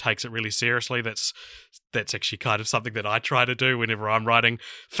everyone takes it really seriously. That's actually kind of something that I try to do whenever I'm writing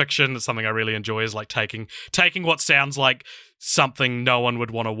fiction. It's something I really enjoy, is like taking what sounds like something no one would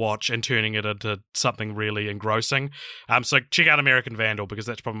want to watch and turning it into something really engrossing. So check out American Vandal because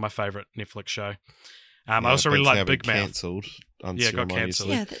that's probably my favorite Netflix show. I also really like Big Mouth. Cancelled. Yeah, it got cancelled.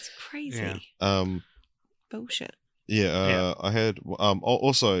 Yeah, that's crazy. Yeah. Bullshit. Yeah, I had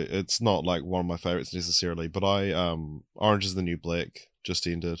also, it's not like one of my favorites necessarily, but Orange is the New Black just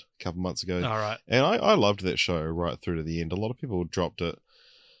ended a couple months ago. All right. And I loved that show right through to the end. A lot of people dropped it.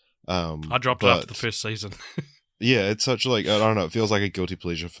 I dropped it after the first season. Yeah, it's such like, I don't know, it feels like a guilty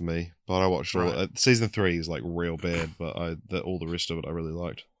pleasure for me. But I watched all Right. season 3 is like real bad, but all the rest of it I really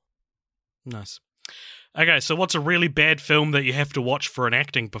liked. Nice. Okay, so what's a really bad film that you have to watch for an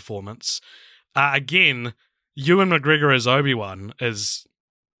acting performance? Again, Ewan McGregor as Obi-Wan is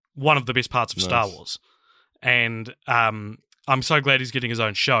one of the best parts of Star Nice. Wars. And I'm so glad he's getting his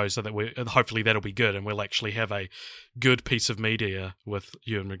own show, so that hopefully that'll be good, and we'll actually have a good piece of media with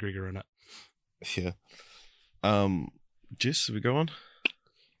Ewan McGregor in it. Yeah. Jess, have we go on?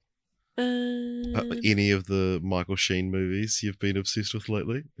 Any of the Michael Sheen movies you've been obsessed with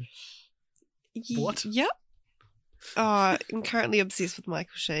lately? What? Yep. Oh, I'm currently obsessed with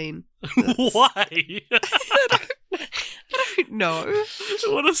Michael Sheen. Why? I don't know.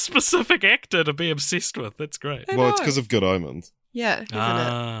 What a specific actor to be obsessed with. That's great. I Well, it's know. because of Good Omens. Yeah, isn't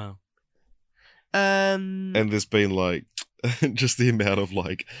Ah. it? And there's been like just the amount of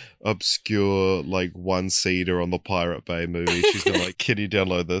like obscure like one-seater on the Pirate Bay movie. She's been like, "Can you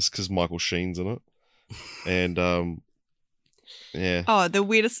download this?" Because Michael Sheen's in it. And yeah. Oh, the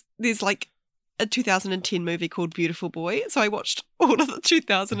weirdest. There's like a 2010 movie called Beautiful Boy. So I watched all of the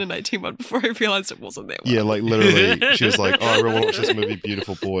 2018 one before I realized it wasn't that one. Yeah, like literally, she was like, "Oh, I really want to watch this movie,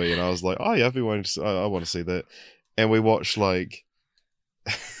 Beautiful Boy," and I was like, "Oh yeah, I've been wanting to. I want to see that." And we watched like,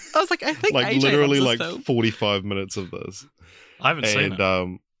 I was like, I think like AJ literally loves like this film. 45 minutes of this, I haven't seen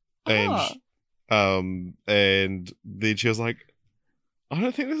and it. and then she was like, "I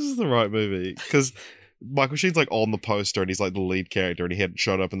don't think this is the right movie," because Michael Sheen's like on the poster and he's like the lead character, and he hadn't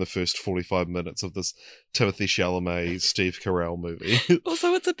shown up in the first 45 minutes of this Timothée Chalamet, Steve Carell movie.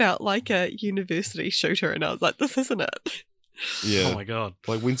 Also, it's about like a university shooter, and I was like, this isn't it. Yeah. Oh my god.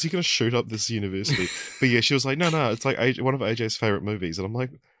 Like, when's he going to shoot up this university? But yeah, she was like, no, it's like one of AJ's favorite movies. And I'm like,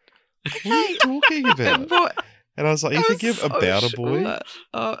 what are you talking about? And I was like, you forgive so About a sure. Boy?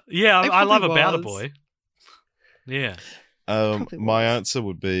 Yeah, It I love probably About a was. Boy. Yeah. Probably My was. answer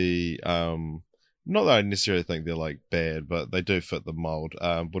would be, not that I necessarily think they're like bad, but they do fit the mold,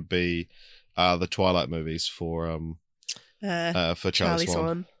 would be the Twilight movies for Charlie Charlie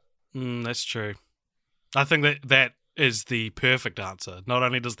Swan. Swan. That's true. I think that is the perfect answer. Not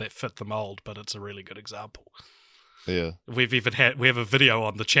only does that fit the mold, but it's a really good example. Yeah. We have a video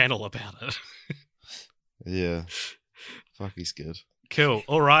on the channel about it. Yeah. Fuck, he's good. Cool.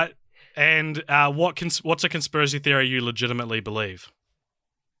 All right. And what's a conspiracy theory you legitimately believe?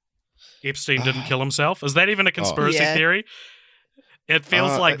 Epstein didn't kill himself? Is that even a conspiracy Yeah. theory? It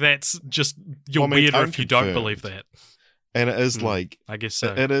feels like that's just you're Well, I mean, weirder if you don't unconfirmed. believe that. And it is like, I guess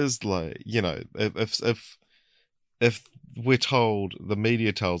so. it is like, you know, if we're told, the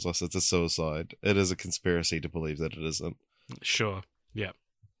media tells us it's a suicide, it is a conspiracy to believe that it isn't, Sure. Yeah.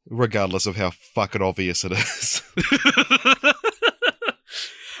 regardless of how fucking obvious it is.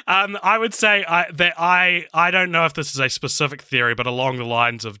 I would say I don't know if this is a specific theory, but along the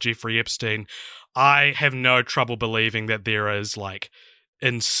lines of Jeffrey Epstein, I have no trouble believing that there is like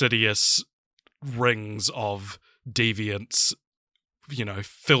insidious rings of deviance, you know,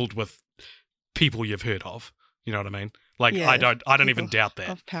 filled with people you've heard of. You know what I mean? Like Yeah, I don't even people doubt that.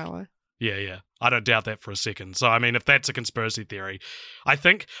 Of power. Yeah. I don't doubt that for a second. So, I mean, if that's a conspiracy theory, I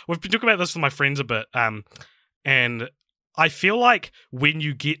think we've been talking about this with my friends a bit, and I feel like when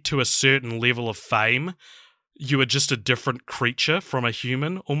you get to a certain level of fame, you are just a different creature from a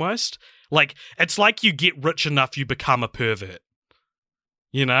human, almost. Like, it's like you get rich enough, you become a pervert.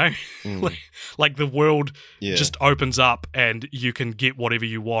 You know? Mm, Like the world yeah. just opens up and you can get whatever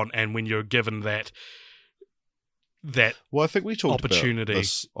you want, and when you're given that Well, I think we talked opportunity. about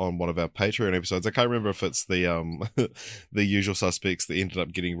this on one of our Patreon episodes. I can't remember if it's the the Usual Suspects that ended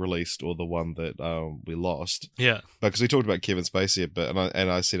up getting released or the one that we lost. Yeah. Because we talked about Kevin Spacey a bit,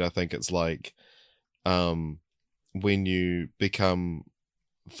 and I said I think it's like when you become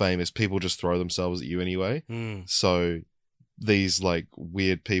famous, people just throw themselves at you anyway. Mm. So these like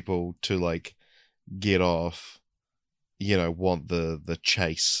weird people to like get off, you know, want the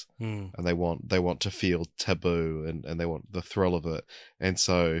chase, Mm. and they want to feel taboo, and they want the thrill of it. And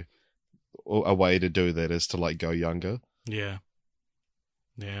so a way to do that is to like go younger, Yeah.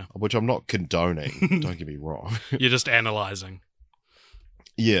 Yeah. which I'm not condoning. Don't get me wrong. You're just analyzing.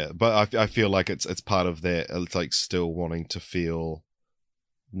 Yeah, but I feel like it's part of that. It's like still wanting to feel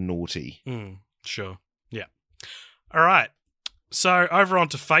naughty. Sure. Yeah. All right. So over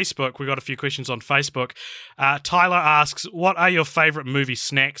onto Facebook, we got a few questions on Facebook. Tyler asks, what are your favourite movie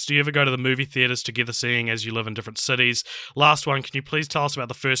snacks? Do you ever go to the movie theatres together, seeing as you live in different cities? Last one, can you please tell us about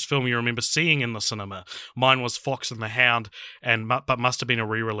the first film you remember seeing in the cinema? Mine was Fox and the Hound, but must have been a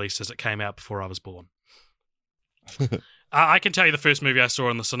re-release as it came out before I was born. I can tell you the first movie I saw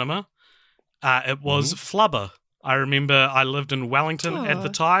in the cinema. It was Flubber. I remember I lived in Wellington at the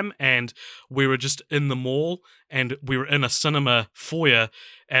time, and we were just in the mall, and we were in a cinema foyer,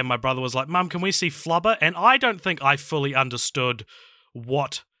 and my brother was like, Mum, can we see Flubber? And I don't think I fully understood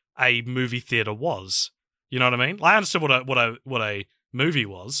what a movie theater was. You know what I mean? I understood what a movie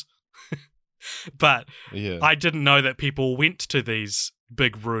was, But Yeah. I didn't know that people went to these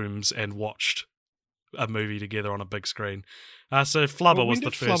big rooms and watched a movie together on a big screen. So Flubber Well, was when the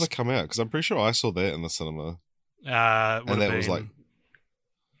did first. Flubber come out? Because I'm pretty sure I saw that in the cinema. Would And have that been was like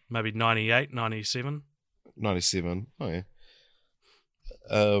maybe 98, 97. 97. Oh, yeah.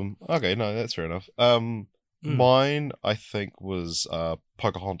 Okay, no, that's fair enough. Mm. Mine, I think, was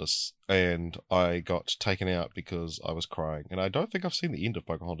Pocahontas, and I got taken out because I was crying, and I don't think I've seen the end of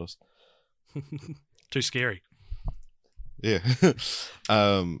Pocahontas. Too scary. Yeah.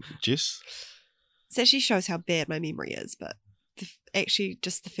 Jess? This actually shows how bad my memory is, but actually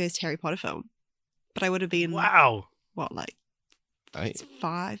just the first Harry Potter film. But I would have been, Wow. what, like 8.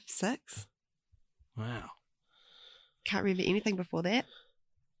 5, 6? Wow. Can't remember anything before that.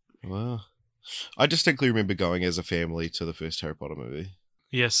 Wow. I distinctly remember going as a family to the first Harry Potter movie.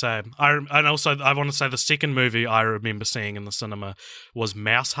 Yeah, same. And also, I want to say the second movie I remember seeing in the cinema was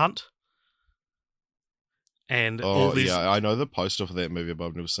Mouse Hunt. And all Oh, these... yeah, I know the poster for that movie, but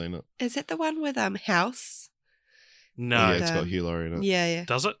I've never seen it. Is it the one with House? No. Yeah, And, it's got Hugh Laurie in it. Yeah.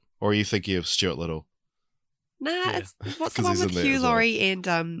 Does it? Or are you thinking of Stuart Little, Nah, Yeah. it's what's the 'Cause one he's with in there Hugh as well. Laurie and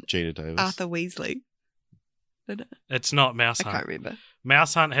Gina Davis? Arthur Weasley? It's not Mouse I Hunt. can't remember.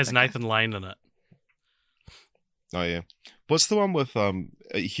 Mouse Hunt has Okay. Nathan Lane in it. Oh, yeah. What's the one with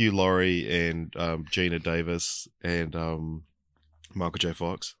Hugh Laurie and Gina Davis and Michael J.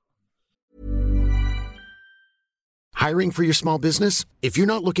 Fox? Hiring for your small business? If you're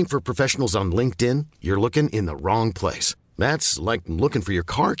not looking for professionals on LinkedIn, you're looking in the wrong place. That's like looking for your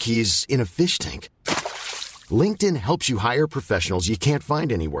car keys in a fish tank. LinkedIn helps you hire professionals you can't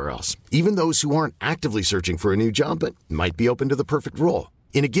find anywhere else, even those who aren't actively searching for a new job but might be open to the perfect role.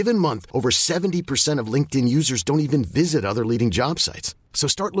 In a given month, over 70% of LinkedIn users don't even visit other leading job sites. So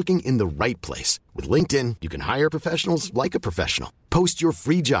start looking in the right place. With LinkedIn, you can hire professionals like a professional. Post your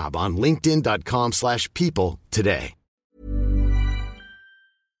free job on linkedin.com/people today.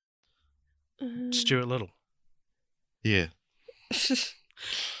 Stuart Little. Yeah.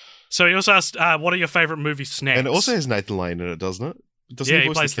 So he also asked, what are your favourite movie snacks? And it also has Nathan Lane in it, doesn't it? Doesn't yeah, he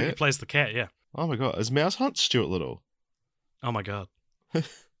he voice the he cat? plays the cat, yeah. Oh my god, is Mouse Hunt Stuart Little? Oh my god.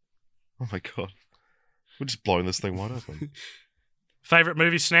 Oh my god. We're just blowing this thing wide open. Favourite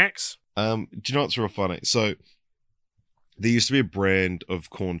movie snacks? Do you know what's real funny? So, there used to be a brand of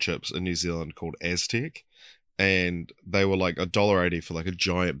corn chips in New Zealand called Aztec, and they were like $1.80 for like a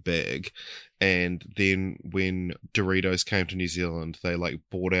giant bag. And then when Doritos came to New Zealand, they like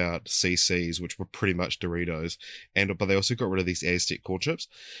bought out CCs, which were pretty much Doritos, but they also got rid of these Aztec corn chips.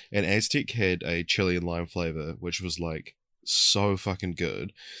 And Aztec had a chili and lime flavor, which was like so fucking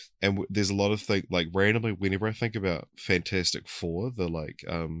good. And there's a lot of things like randomly whenever I think about Fantastic Four, the like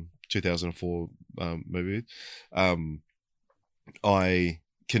 2004 movie, I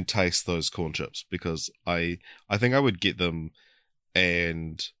can taste those corn chips because I think I would get them,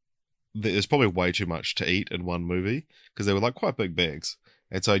 and there's probably way too much to eat in one movie because they were like quite big bags,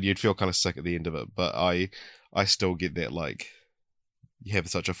 and so you'd feel kind of sick at the end of it. But I still get that, like, you have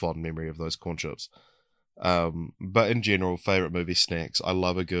such a fond memory of those corn chips. But in general, favorite movie snacks, I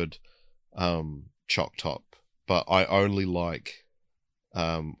love a good choc top, but I only like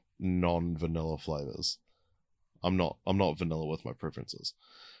non-vanilla flavors. I'm not vanilla with my preferences.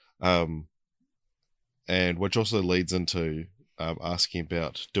 And which also leads into asking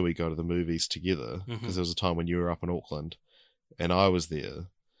about, do we go to the movies together? Because there was a time when you were up in Auckland and I was there,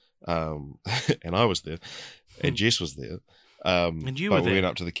 and Jess was there. And you but were we there. went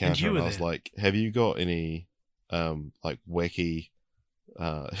up to the counter and I was there. like, have you got any like wacky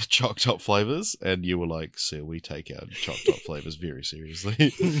choc top flavors? And you were like, sir, we take our choc top flavors very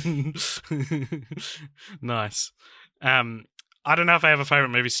seriously. Nice. I don't know if I have a favorite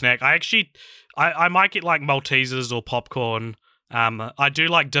movie snack. I might get like Maltesers or popcorn. I do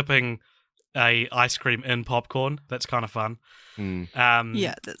like dipping a ice cream in popcorn. That's kind of fun.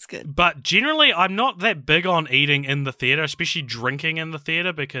 Yeah, that's good. But generally, I'm not that big on eating in the theater, especially drinking in the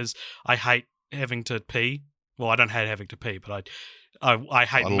theater, because I hate having to pee. Well, I don't hate having to pee, but I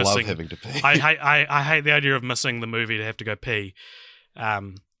hate I missing. love having to pee. I hate the idea of missing the movie to have to go pee.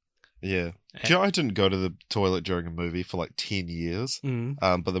 Yeah. Do you know, I didn't go to the toilet during a movie for like 10 years.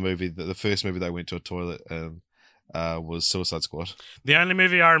 But the first movie that I went to a toilet was Suicide Squad. The only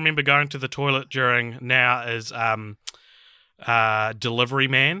movie I remember going to the toilet during now is Delivery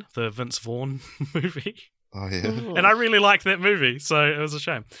Man, the Vince Vaughn movie. Oh, yeah. And I really liked that movie, so it was a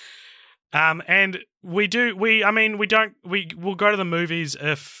shame. And we'll go to the movies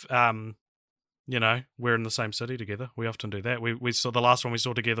if we're in the same city together. We often do that. We saw the last one we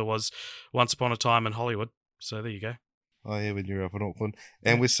saw together was Once Upon a Time in Hollywood. So there you go. Oh yeah, when you're up in Auckland,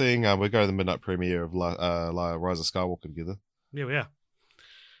 and we're seeing we're going to the midnight premiere of Rise of Skywalker together. Yeah, we are.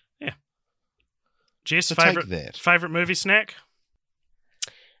 Yeah. Jess, So take favorite that. movie snack?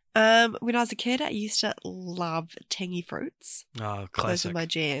 When I was a kid, I used to love tangy fruits. Oh, Those classic. were my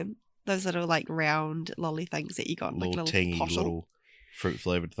jam. Those little like round lolly things that you got in like Little little tangy, bottle. little fruit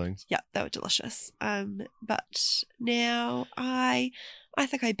flavored things. Yeah, they were delicious. But now I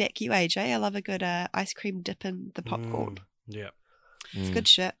think I back you, AJ. I love a good ice cream dip in the popcorn. Yeah. It's good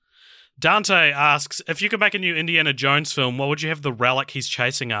shit. Dante asks, if you could make a new Indiana Jones film, what would you have the relic he's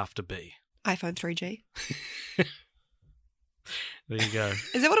chasing after be? iPhone 3G. There you go.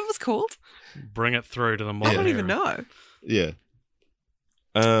 Is that what it was called? Bring it through to the I modern don't even era. know.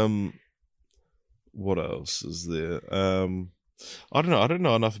 Yeah. What else is there? I don't know. I don't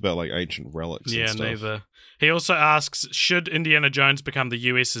know enough about like ancient relics. Yeah, and stuff. neither. He also asks, should Indiana Jones become the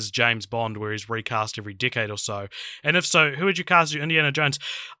US's James Bond, where he's recast every decade or so? And if so, who would you cast as Indiana Jones?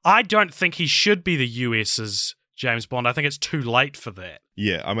 I don't think he should be the US's James Bond. I think it's too late for that.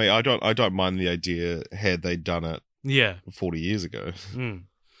 Yeah, I mean, I don't mind the idea had they done it Yeah. 40 years ago.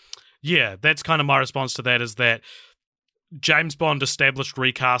 Yeah, that's kind of my response to that, is that James Bond established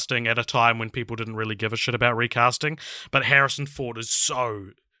recasting at a time when people didn't really give a shit about recasting, but Harrison Ford is so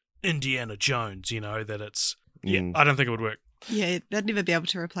Indiana Jones, that it's... Yeah, I don't think it would work. Yeah, they'd never be able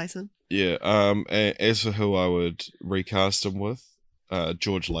to replace him. Yeah. As for who I would recast him with,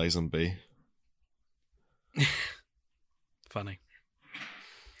 George Lazenby. Funny.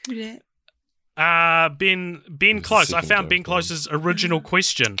 Yeah. Ben There's Close. a I second found Ben James Bond. Close's original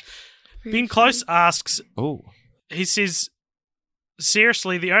question. Very Ben Close funny. asks, Oh. he says,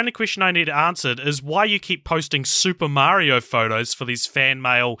 seriously, the only question I need answered is why you keep posting Super Mario photos for these fan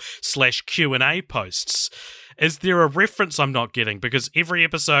mail / Q&A posts. Is there a reference I'm not getting? Because every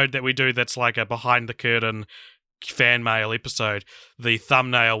episode that we do that's like a behind the curtain fan mail episode, the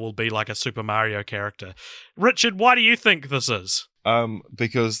thumbnail will be like a Super Mario character. Richard, why do you think this is?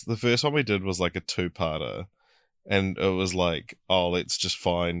 Because the first one we did was like a 2-parter, and it was like, oh, let's just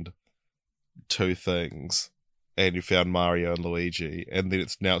find 2 things, and you found Mario and Luigi, and then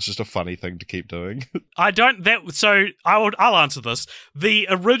it's just a funny thing to keep doing. I'll answer this. The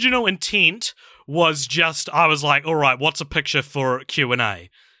original intent was just, I was like, all right, what's a picture for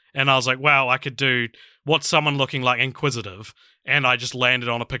Q&A? And I was like, wow, I could do what's someone looking like inquisitive, and I just landed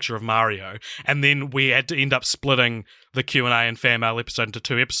on a picture of Mario. And then we had to end up splitting the Q&A and fan mail episode into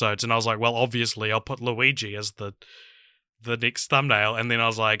 2 episodes, and I was like, well, obviously I'll put Luigi as the next thumbnail. And then I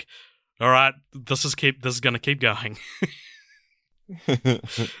was like, all right, this is going to keep going.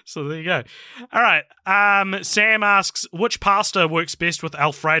 So there you go. All right. Sam asks, which pasta works best with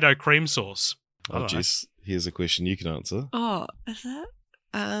Alfredo cream sauce? I Oh, don't know. Jess, here's a question you can answer. Oh, is that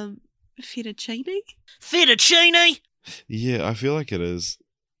fettuccine? Fettuccine? Yeah, I feel like it is.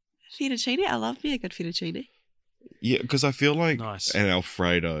 Fettuccine? I love me a good fettuccine. Yeah, because I feel like Nice. an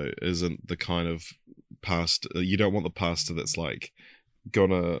Alfredo isn't the kind of pasta. You don't want the pasta that's like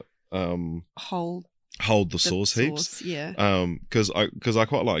gonna Hold hold the the sauce heaps. sauce, yeah. Because I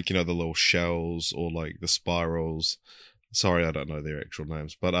quite like the little shells or like the spirals. Sorry, I don't know their actual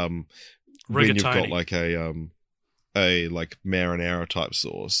names, but when you've got Rigatoni. like a like marinara type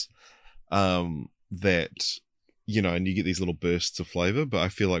sauce, that and you get these little bursts of flavor. But I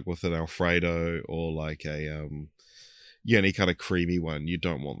feel like with an Alfredo or like a any kind of creamy one, you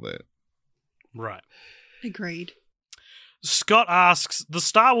don't want that. Right. Agreed. Scott asks, the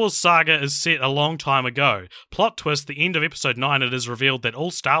Star Wars saga is set a long time ago. Plot twist, the end of episode 9, it is revealed that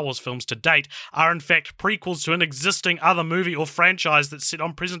all Star Wars films to date are in fact prequels to an existing other movie or franchise that's set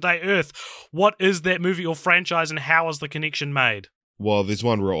on present-day Earth. What is that movie or franchise, and how is the connection made? Well, there's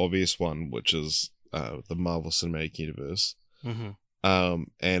one real obvious one, which is the Marvel Cinematic Universe. Mm-hmm.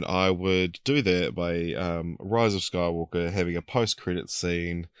 And I would do that by Rise of Skywalker having a post-credit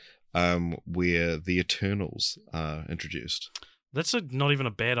scene where the Eternals are introduced. That's not even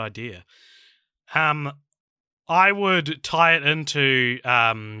a bad idea. I would tie it into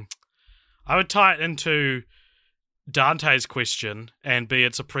Dante's question and be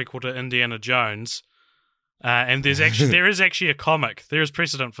it's a prequel to Indiana Jones. And there is actually a comic. There is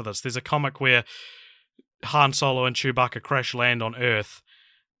precedent for this. There's a comic where Han Solo and Chewbacca crash land on Earth,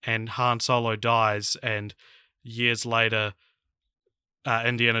 and Han Solo dies, and years later,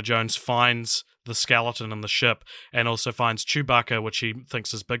 Indiana Jones finds the skeleton in the ship and also finds Chewbacca, which he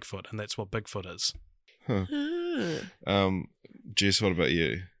thinks is Bigfoot, and that's what Bigfoot is. Huh. Ah. Jess, what about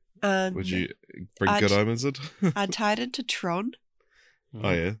you? Would you bring Good Omens in? I tied into Tron,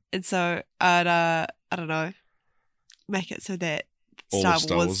 Oh yeah, and so I'd I don't know, make it so that all Star of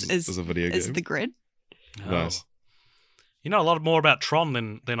Star Wars Wars is a video game. is the grid. Oh. Nice. You know a lot more about Tron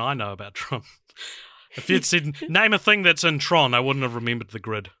than I know about Tron. If you'd said, name a thing that's in Tron, I wouldn't have remembered the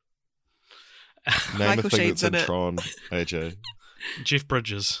grid. Name Michael a thing Sheen's that's in in it. Tron, AJ. Jeff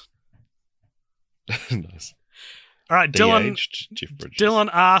Bridges. Nice. All right, Dylan. De-aged Jeff Bridges. Dylan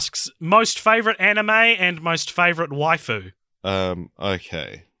asks, most favourite anime and most favourite waifu?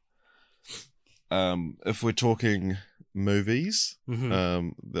 Okay. If we're talking movies,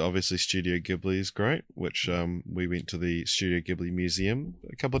 obviously Studio Ghibli is great, which we went to the Studio Ghibli Museum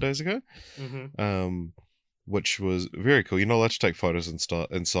a couple of days ago, which was very cool. You're not allowed to take photos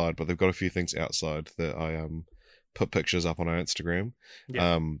inside, but they've got a few things outside that I put pictures up on our Instagram.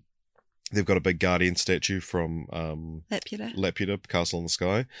 Yeah. They've got a big Guardian statue from Laputa, Castle in the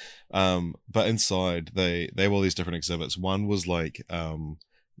Sky. But inside, they have all these different exhibits. One was like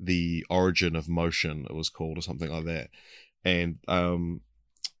the origin of motion, it was called, or something like that. And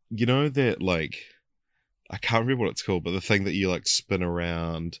you know that, like, I can't remember what it's called, but the thing that you like spin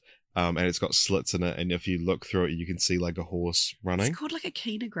around, and it's got slits in it, and if you look through it, you can see like a horse running. It's called like a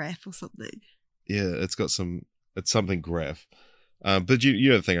kinograph or something. Yeah, it's something graph. But you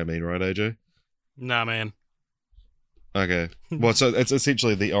know the thing I mean, right, AJ? Nah, man. Okay. Well, so it's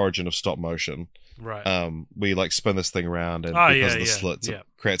essentially the origin of stop motion. Right. We like spin this thing around, and because of the slits, it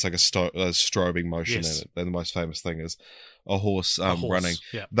creates like a strobing motion in it. And the most famous thing is a horse running.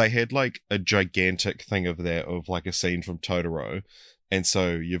 Yeah. They had like a gigantic thing of that, of like a scene from Totoro, and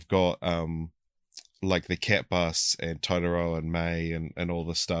so you've got like the cat bus and Totoro and May and all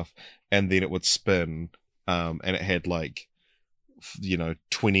this stuff, and then it would spin, and it had like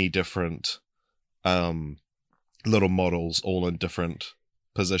 20 different little models all in different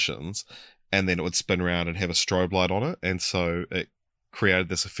positions, and then it would spin around and have a strobe light on it, and so it created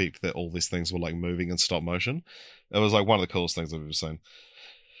this effect that all these things were like moving in stop motion. It was like one of the coolest things I've ever seen.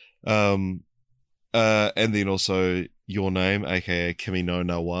 And then also Your Name, aka Kimi no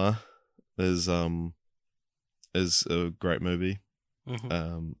Na wa, is a great movie.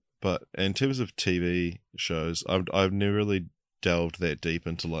 But in terms of TV shows, I've never really delved that deep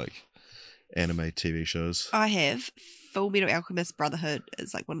into like anime TV shows. I have. Full Metal Alchemist Brotherhood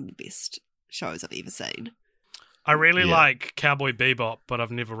is like one of the best shows I've ever seen. I really like Cowboy Bebop, but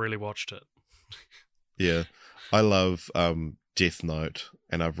I've never really watched it. Yeah. I love Death Note,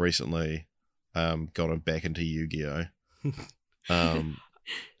 and I've recently gotten back into Yu-Gi-Oh!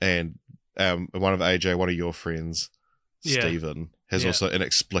 And one of your friends, Steven, has also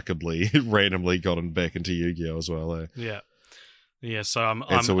inexplicably randomly gotten back into Yu-Gi-Oh! As well. Eh? Yeah, so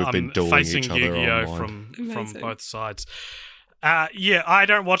so we've been dueling facing each other Yu-Gi-Oh! online. from both sides. I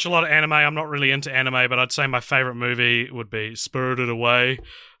don't watch a lot of anime. I'm not really into anime, but I'd say my favourite movie would be Spirited Away,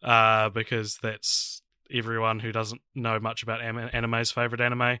 because that's everyone who doesn't know much about anime's favourite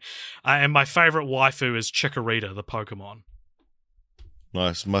anime. And my favourite waifu is Chikorita, the Pokemon.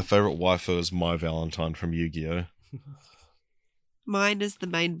 Nice. My favourite waifu is My Valentine from Yu-Gi-Oh! Mine is the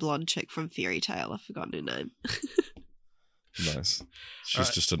main blonde chick from Fairy Tail. I've forgotten her name. Nice. She's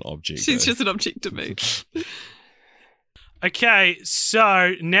just an object. She's just an object to me. Okay,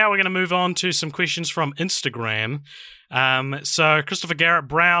 so now we're going to move on to some questions from Instagram. So Christopher Garrett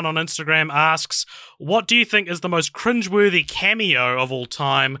Brown on Instagram asks, what do you think is the most cringeworthy cameo of all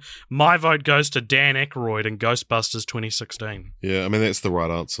time? My vote goes to Dan Aykroyd in Ghostbusters 2016. Yeah, I mean, that's the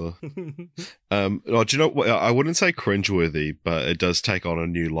right answer. Do you know what? I wouldn't say cringeworthy, but it does take on a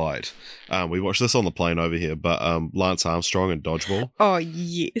new light. We watched this on the plane over here, but Lance Armstrong in Dodgeball. Oh,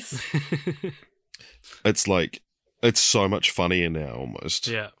 yes. It's like, it's so much funnier now almost.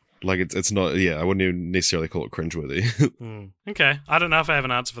 Yeah. Like, it's not, I wouldn't even necessarily call it cringeworthy. Okay. I don't know if I have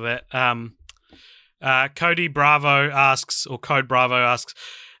an answer for that. Cody Bravo asks, or Code Bravo asks,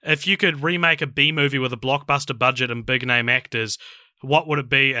 if you could remake a B movie with a blockbuster budget and big name actors, what would it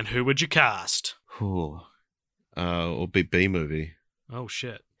be and who would you cast? Or be B movie. Oh,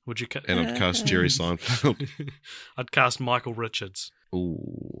 shit. Would you and I'd cast Jerry Seinfeld. I'd cast Michael Richards.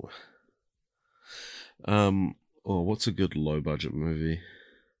 Ooh. What's a good low budget movie?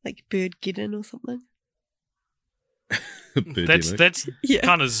 Like Birdgeddon or something. That's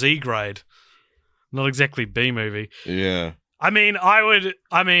kind of Z grade, not exactly B movie. Yeah.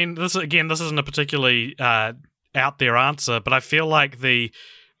 This isn't a particularly out there answer, but I feel like the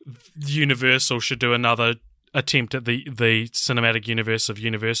Universal should do another attempt at the cinematic universe of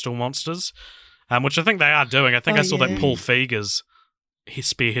Universal Monsters, which I think they are doing. I think I saw that Paul Feig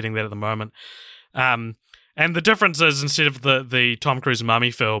he's spearheading that at the moment. And the difference is, instead of the Tom Cruise Mummy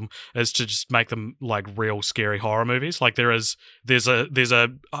film, is to just make them like real scary horror movies. Like there's a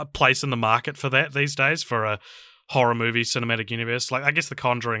place in the market for that these days, for a horror movie cinematic universe. Like I guess The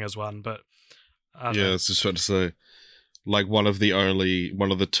Conjuring is one, but I was just about to say, Like one of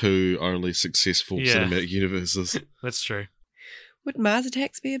the two only successful cinematic universes. That's true. Would Mars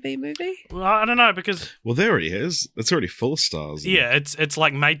Attacks be a B movie? Well, I don't know, because Well, there he is. It's already full of stars. isn't it? yeah, it's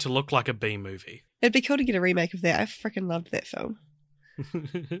like made to look like a B movie. It'd be cool to get a remake of that. I freaking loved that film.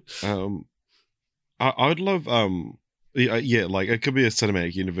 I'd love like it could be a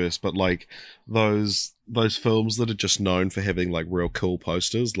cinematic universe, but like those films that are just known for having like real cool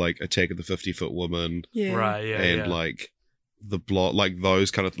posters, like Attack of the 50-Foot Woman, Yeah. Right, yeah. and yeah. like the block, like those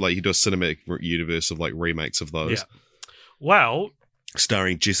kind of like you do a cinematic universe of like remakes of those, Yeah. Well,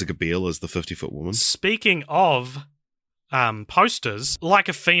 starring Jessica Biel as the 50-Foot Woman. speaking of posters, like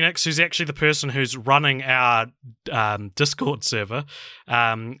a Phoenix, who's actually the person who's running our Discord server,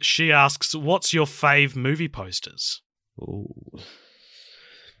 she asks, "What's your fave movie posters?" Ooh.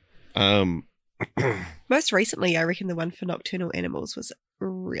 Most recently, I reckon the one for Nocturnal Animals was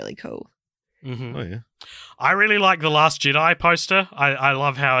really cool. Mm-hmm. Oh yeah. I really like the Last Jedi poster. I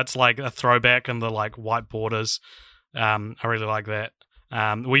love how it's like a throwback and the like white borders. I really like that.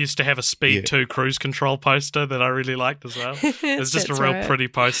 We used to have a Speed 2 cruise control poster that I really liked as well. It's just a real pretty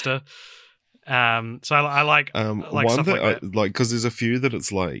poster. So I like One stuff that like that. I like, because there's a few that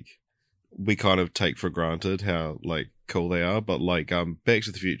it's like we kind of take for granted how like cool they are, but like Back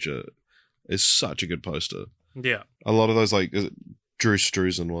to the Future is such a good poster. Yeah. A lot of those like Drew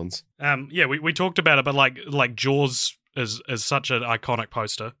Struzan ones. Yeah, we talked about it, but like Jaws is such an iconic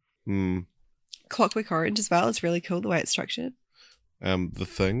poster. Mm. Clockwork Orange as well. It's really cool the way it's structured. The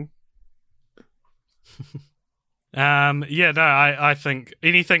Thing. Yeah, no, I think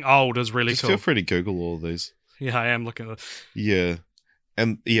anything old is really Just cool. feel free to Google all of these. Yeah, I am looking at it. Yeah.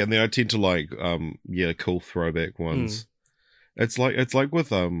 And then I tend to like cool throwback ones. It's like with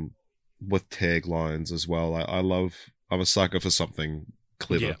taglines as well. I'm a sucker for something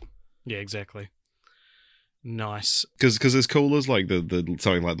clever. Yeah, exactly. Nice. Because as cool as like the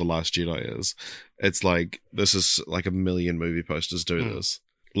something like The Last Jedi is, it's like this is like a million movie posters do this.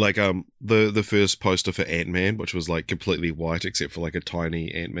 Like the first poster for Ant-Man, which was like completely white except for like a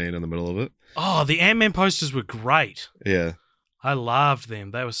tiny Ant-Man in the middle of it. Oh, the Ant-Man posters were great. Yeah. I loved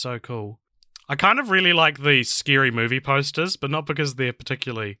them. They were so cool. I kind of really like the Scary Movie posters, but not because they're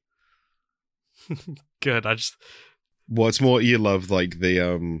particularly good. Well, it's more you love like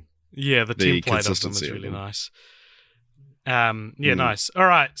the the template of them consistency is of really them. nice. Nice. All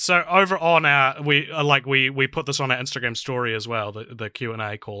right. So over on our we put this on our Instagram story as well, the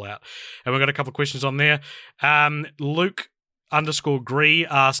Q&A call out, and we've got a couple of questions on there. Luke_Gree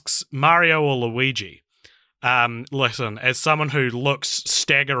asks, Mario or Luigi? Listen, as someone who looks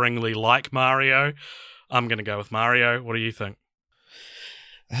staggeringly like Mario, I'm going to go with Mario. What do you think?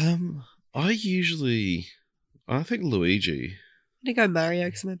 I think Luigi. I'm going to go Mario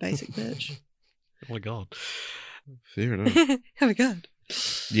because I'm a basic bitch. Oh my god. Fair enough. Oh my god.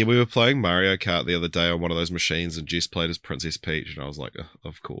 Yeah, we were playing Mario Kart the other day on one of those machines, and Jess played as Princess Peach, and I was like,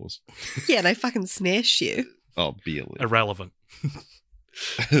 of course. Yeah, and I fucking smashed you. Oh, barely. Irrelevant.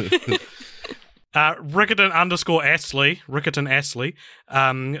 Rickerton Astley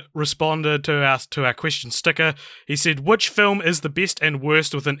responded to our question sticker. He said, which film is the best and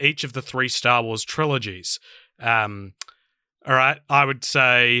worst within each of the 3 Star Wars trilogies? All right, I would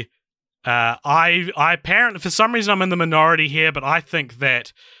say I apparently, for some reason I'm in the minority here, but I think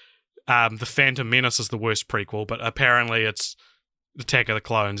that The Phantom Menace is the worst prequel, but apparently it's Attack of the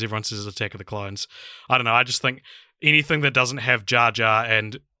Clones. Everyone says it's Attack of the Clones. I don't know, I just think anything that doesn't have Jar Jar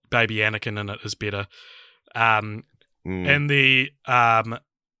and baby Anakin in it is better. In the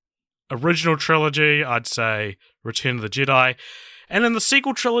original trilogy, I'd say Return of the Jedi. And in the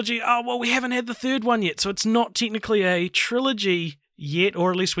sequel trilogy, we haven't had the 3rd one yet, so it's not technically a trilogy yet,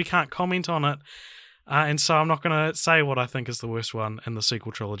 or at least we can't comment on it. And so I'm not going to say what I think is the worst one in the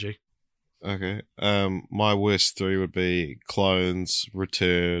sequel trilogy. Okay. My worst 3 would be Clones,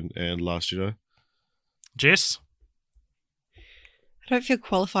 Return, and Last Jedi. Jess? I don't feel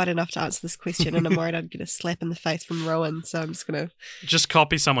qualified enough to answer this question, and I'm worried I'd get a slap in the face from Rowan, so I'm just going to... Just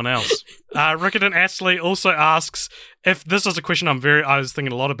copy someone else. Rickerton Astley also asks, if this is a question I was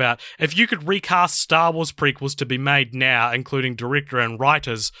thinking a lot about, if you could recast Star Wars prequels to be made now, including director and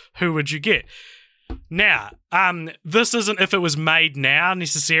writers, who would you get? Now, this isn't if it was made now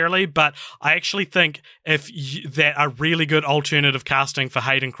necessarily, but I actually think that a really good alternative casting for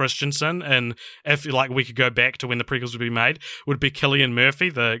Hayden Christensen, and if like we could go back to when the prequels would be made, would be Cillian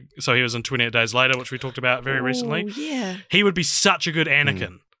Murphy. So he was in 28 Days Later, which we talked about very recently. Yeah, he would be such a good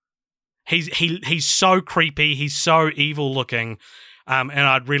Anakin. He's so creepy, he's so evil looking, and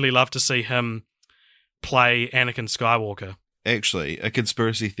I'd really love to see him play Anakin Skywalker. Actually, a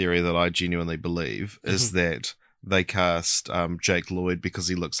conspiracy theory that I genuinely believe is that they cast Jake Lloyd because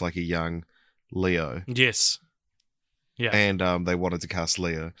he looks like a young Leo. Yes. Yeah. And they wanted to cast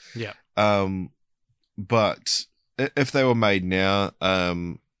Leo. Yeah. But if they were made now,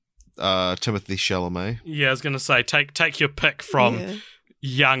 Timothée Chalamet. Yeah, I was going to say, take your pick from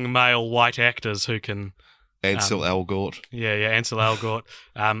young male white actors who can... Ansel Elgort. Yeah, Ansel Elgort.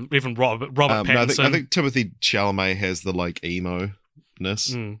 Even Robert Pattinson. No, I think Timothée Chalamet has the, like,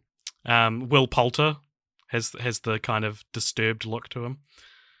 emo-ness. Will Poulter has the kind of disturbed look to him.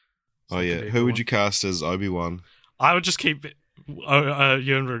 So who would you cast as Obi-Wan? I would just keep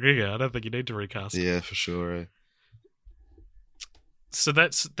Ewan McGregor. I don't think you need to recast. Yeah, for sure. So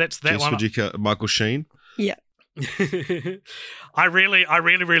that's that Jess, one. Would you cast Michael Sheen? Yeah. I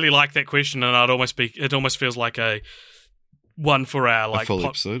really like that question, and it almost feels like a one for our like full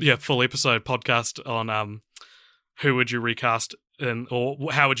episode. Yeah, full episode podcast on who would you recast or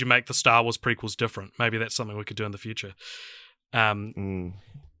how would you make the Star Wars prequels different? Maybe that's something we could do in the future.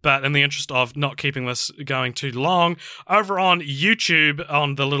 But in the interest of not keeping this going too long, over on YouTube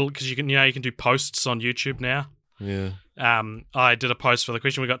on the little because you can do posts on YouTube now. Yeah. I did a post for the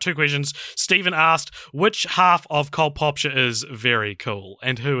question. We got 2 questions. Stephen asked, which half of Cole Popture is very cool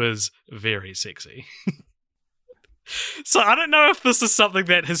and who is very sexy? So I don't know if this is something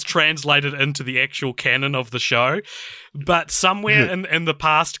that has translated into the actual canon of the show, but somewhere in the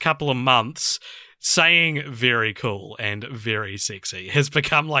past couple of months, saying very cool and very sexy has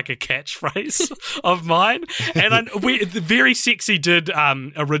become like a catchphrase of mine. And the very sexy did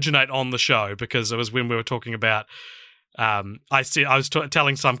originate on the show because it was when we were talking about I was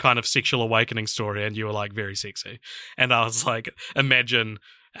telling some kind of sexual awakening story and you were like very sexy. And I was like, imagine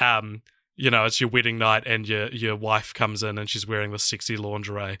it's your wedding night and your wife comes in and she's wearing this sexy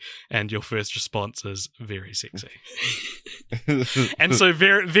lingerie and your first response is very sexy. And so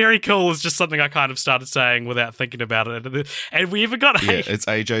very, very cool is just something I kind of started saying without thinking about it. And we even got it's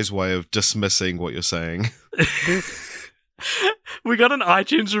AJ's way of dismissing what you're saying. We got an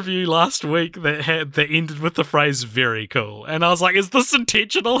iTunes review last week that ended with the phrase very cool. And I was like, is this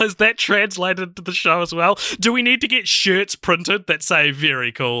intentional? Has that translated to the show as well? Do we need to get shirts printed that say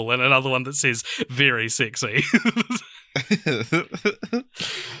very cool and another one that says very sexy?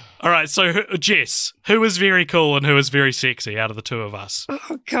 All right, so Jess, who is very cool and who is very sexy out of the two of us?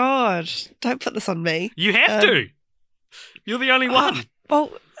 Oh, God. Don't put this on me. You have to. You're the only one.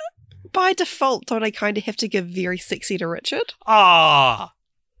 Well, by default, don't I kind of have to give very sexy to Richard? Ah.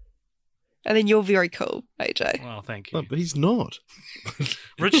 And then you're very cool, AJ. Well, thank you. No, but he's not.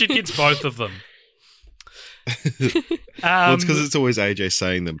 Richard gets both of them. Well, it's because it's always AJ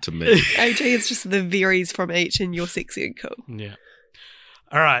saying them to me. AJ is just the varies from each and you're sexy and cool. Yeah.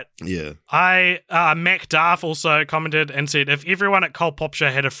 All right. Yeah. Mac Darf also commented and said, if everyone at Cole Popture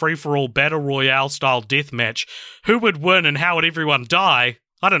had a free-for-all battle royale style death match, who would win and how would everyone die?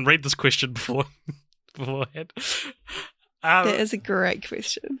 I didn't read this question beforehand. That is a great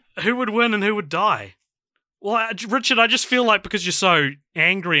question. Who would win and who would die? Well, Richard, I just feel like because you're so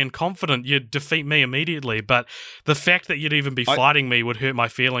angry and confident, you'd defeat me immediately. But the fact that you'd even be fighting me would hurt my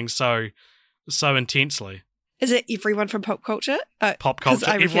feelings so intensely. Is it everyone from pop culture? Pop culture?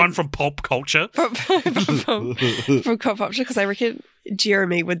 Everyone from pop culture? From Cole Popture, because I reckon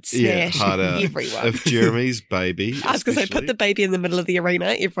Jeremy would smash everyone. If Jeremy's baby, I was going to say, put the baby in the middle of the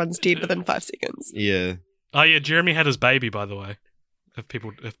arena, everyone's dead within 5 seconds. Yeah. Oh yeah, Jeremy had his baby, by the way. If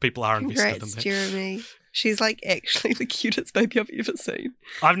people are invested in that. Congrats, Jeremy. She's like actually the cutest baby I've ever seen.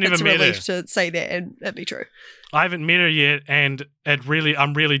 I've never met her. It's a relief to say that and it be true. I haven't met her yet, and I'm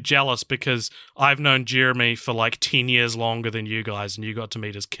really jealous because I've known Jeremy for like 10 years longer than you guys, and you got to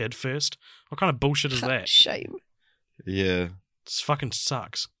meet his kid first. What kind of bullshit is that? Shame. Yeah. This fucking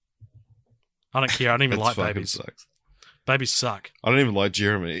sucks. I don't care. I don't even like babies. Sucks. Babies suck. I don't even like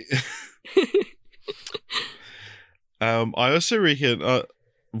Jeremy. I also reckon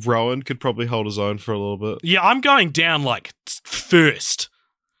Rowan could probably hold his own for a little bit. Yeah, I'm going down like first.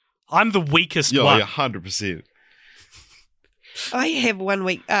 I'm the weakest one. Yeah, 100%. I have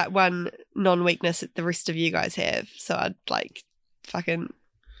one non-weakness that the rest of you guys have, so I'd like fucking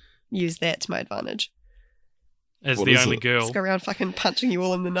use that to my advantage. As What the is only it? girl. Just go around fucking punching you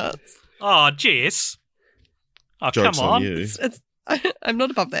all in the nuts. Oh, Jess. Oh, Joke's come on. you. I'm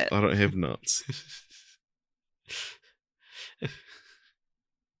not above that. I don't have nuts.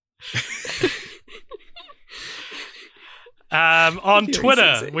 On Very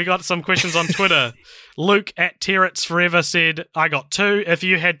Twitter, sexy. we got some questions on Twitter. Luke at Terrets Forever said, I got 2. If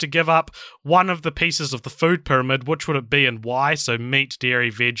you had to give up one of the pieces of the food pyramid, which would it be and why? So meat,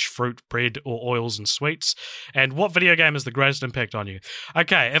 dairy, veg, fruit, bread, or oils and sweets. And what video game has the greatest impact on you?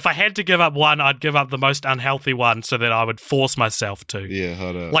 Okay, if I had to give up one, I'd give up the most unhealthy one so that I would force myself to. Yeah,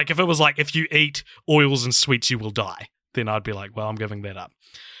 hold up. Like if it was like, if you eat oils and sweets, you will die. Then I'd be like, well, I'm giving that up.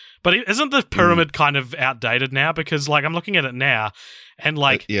 But isn't the pyramid kind of outdated now? Because like I'm looking at it now and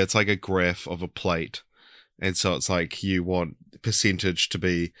like... Yeah, it's like a graph of a plate. And so it's like you want percentage to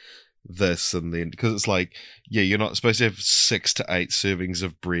be this and then... Because it's like, yeah, you're not supposed to have 6 to 8 servings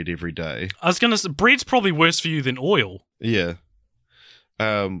of bread every day. I was going to say, bread's probably worse for you than oil. Yeah.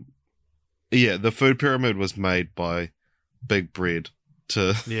 Yeah, the food pyramid was made by Big Bread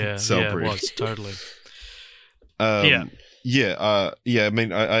to sell bread. It was, totally. Yeah, I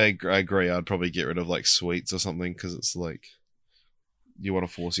mean, I agree. I'd probably get rid of like sweets or something because it's like you want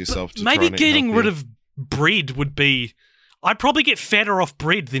to force yourself to. Maybe try and getting rid of bread would be. I'd probably get fatter off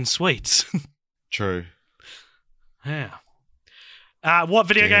bread than sweets. True. Yeah. What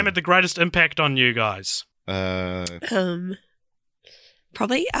video game had the greatest impact on you guys?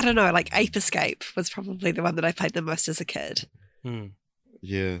 Probably, I don't know, like Ape Escape was probably the one that I played the most as a kid.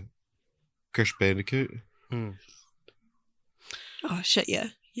 Yeah. Crash Bandicoot. Oh, shit, yeah.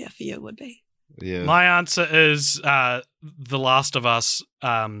 Yeah, for you it would be. Yeah. My answer is The Last of Us,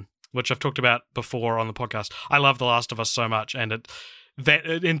 which I've talked about before on the podcast. I love The Last of Us so much, and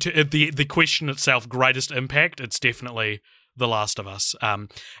the question itself, greatest impact, it's definitely The Last of Us.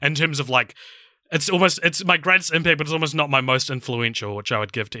 In terms of like, it's my greatest impact, but it's almost not my most influential, which I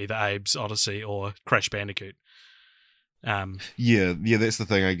would give to either Abe's Odyssey or Crash Bandicoot. Yeah, that's the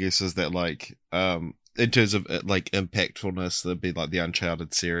thing, I guess, is that like in terms of like impactfulness, there'd be like the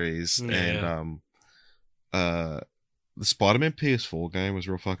Uncharted series and the Spider-Man PS4 game was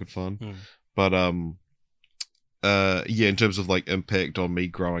real fucking fun. But in terms of like impact on me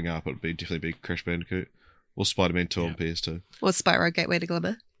growing up, it'd definitely be Crash Bandicoot or Spider-Man 2 on PS2 or Spyro Gateway to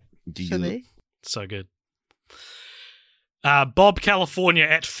Glimmer for me. So good. Bob California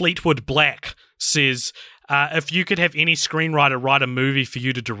at Fleetwood Black says, if you could have any screenwriter write a movie for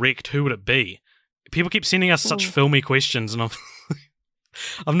you to direct, who would it be? People keep sending us such filmy questions, and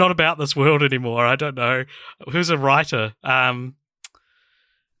I'm not about this world anymore. I don't know. Who's a writer?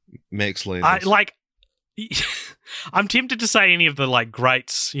 Max Landis. I'm tempted to say any of the like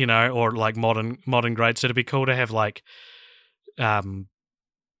greats, you know, or like modern greats. It'd be cool to have like, I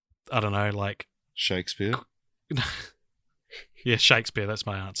don't know, like Shakespeare. Yeah, Shakespeare. That's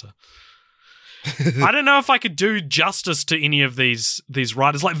my answer. I don't know if I could do justice to any of these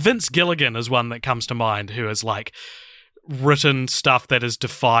writers. Like Vince Gilligan is one that comes to mind, who has like written stuff that has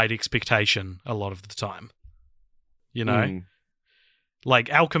defied expectation a lot of the time. You know,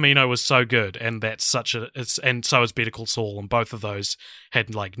 like El Camino was so good, and that's and so is Better Call Saul, and both of those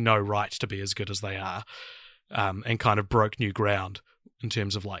had like no right to be as good as they are, and kind of broke new ground in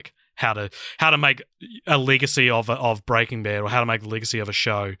terms of like how to make a legacy of Breaking Bad, or how to make the legacy of a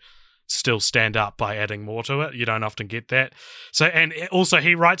show still stand up by adding more to it. You don't often get that. So, and also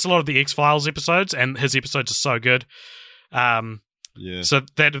he writes a lot of the X-Files episodes, and his episodes are so good. So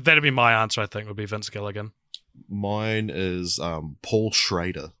that'd be my answer, I think, would be Vince Gilligan. Mine is Paul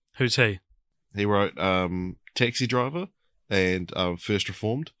Schrader. Who's he? He wrote Taxi Driver and First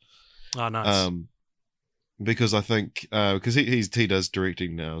Reformed. Oh, nice. Because I think because he does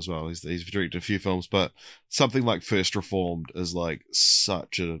directing now as well. He's directed a few films, but something like First Reformed is like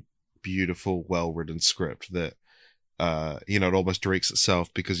such a beautiful, well-written script that it almost directs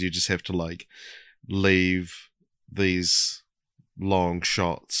itself, because you just have to like leave these long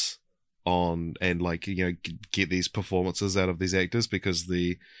shots on and like get these performances out of these actors, because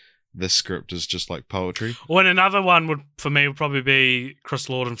the script is just like poetry. Well, and another one would probably be Chris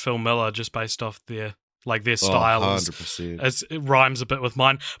Lord and Phil Miller, just based off their style. 100%. It rhymes a bit with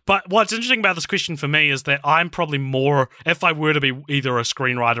mine. But what's interesting about this question for me is that I'm probably more, if I were to be either a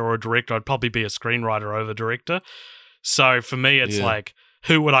screenwriter or a director, I'd probably be a screenwriter over director. So for me, it's like,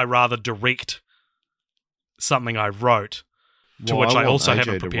 who would I rather direct something I wrote, to which I also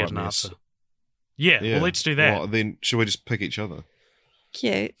haven't prepared an answer. Yeah, well, let's do that. Well, then should we just pick each other?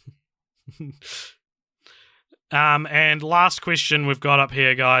 Cute. And last question we've got up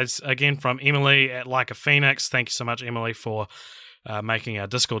here, guys, again from Emily at Like a Phoenix. Thank you so much, Emily, for making our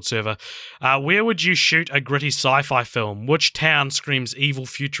Discord server. Where would you shoot a gritty sci-fi film? Which town screams evil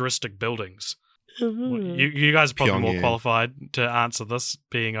futuristic buildings? You guys are probably more qualified to answer this,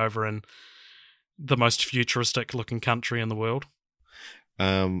 being over in the most futuristic looking country in the world.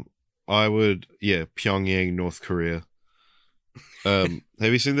 I would, Pyongyang, North Korea. Have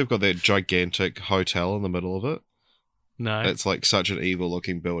you seen they've got that gigantic hotel in the middle of it? No. It's like such an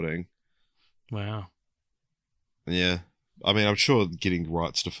evil-looking building. Wow. Yeah. I mean, I'm sure getting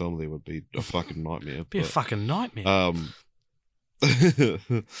rights to film there would be a fucking nightmare. Be a fucking nightmare.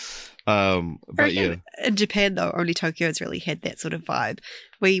 But yeah. In Japan, though, only Tokyo's really had that sort of vibe.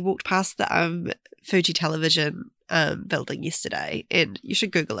 We walked past the Fuji Television building yesterday, and you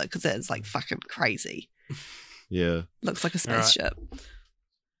should Google it because it's like fucking crazy. Yeah. Looks like a spaceship.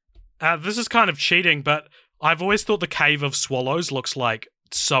 This is kind of cheating, but I've always thought the Cave of Swallows looks like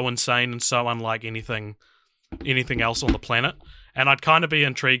so insane and so unlike anything else on the planet. And I'd kind of be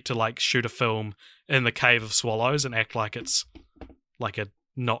intrigued to like shoot a film in the Cave of Swallows and act like it's like a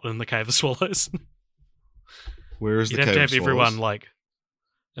not in the Cave of Swallows. Where is the You'd Cave have of to have Swallows? everyone like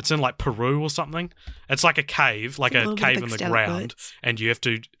it's in like Peru or something. It's like a cave, like a cave in the ground, and you have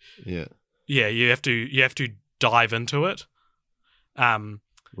to you have to dive into it.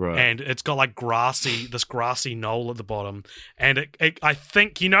 Right. And it's got like this grassy knoll at the bottom. And I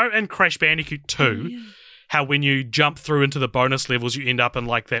think, you know, in Crash Bandicoot 2, how when you jump through into the bonus levels, you end up in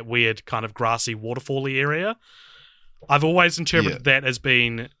like that weird kind of grassy waterfall-y area. I've always interpreted that as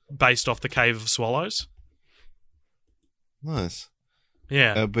being based off the Cave of Swallows. Nice.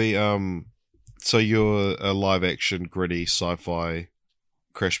 Yeah. It'd be, so you're a live-action, gritty, sci-fi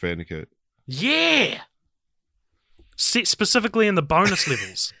Crash Bandicoot. Yeah! Set specifically in the bonus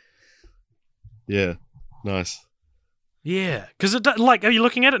levels. Yeah. Nice. Yeah, because like, are you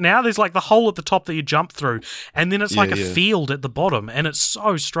looking at it now? There's like the hole at the top that you jump through, and then it's like a field at the bottom, and it's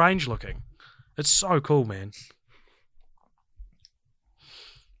so strange looking. It's so cool, man.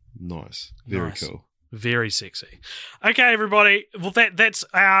 Nice. Very cool. Very sexy. Okay, everybody. Well, that's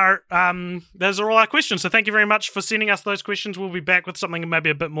our those are all our questions. So thank you very much for sending us those questions. We'll be back with something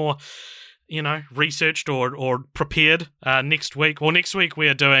maybe a bit more, you know, researched or prepared next week. Well, next week we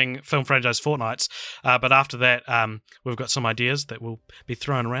are doing Film Franchise Fortnights, but after that we've got some ideas that we'll be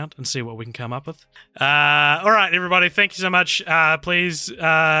throwing around and see what we can come up with. All right, everybody, thank you so much. Please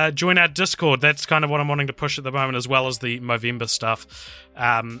join our Discord. That's kind of what I'm wanting to push at the moment, as well as the Movember stuff.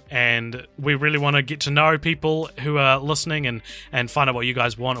 And we really want to get to know people who are listening and find out what you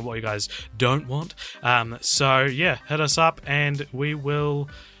guys want and what you guys don't want. So yeah, hit us up and we will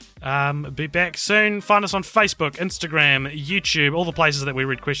be back soon. Find us on Facebook, Instagram, YouTube, all the places that we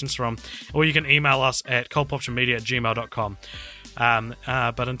read questions from, or you can email us at coldpoptionmedia@gmail.com.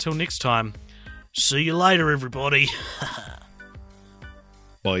 But until next time, see you later, everybody.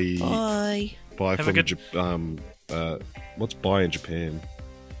 Bye. Bye. Bye Have from a good... what's bye in Japan?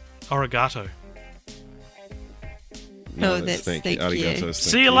 Arigato. No, that's thank you. Arigato is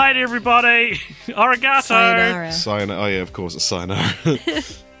See you later, everybody. Arigato. Sayonara. Sayonara. Oh yeah, of course, it's sayonara.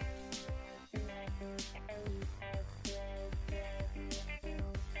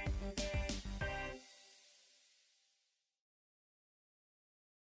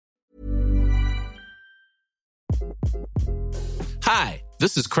 Hi,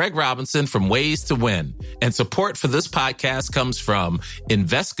 this is Craig Robinson from Ways to Win, and support for this podcast comes from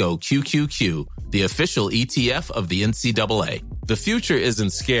Invesco QQQ, the official ETF of the NCAA. The future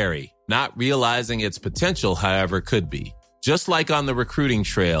isn't scary. Not realizing its potential, however, could be. Just like on the recruiting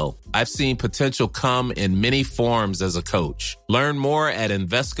trail, I've seen potential come in many forms as a coach. Learn more at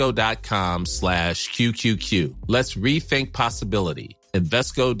Invesco.com/QQQ. Let's rethink possibility.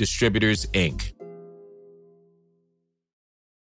 Invesco Distributors, Inc.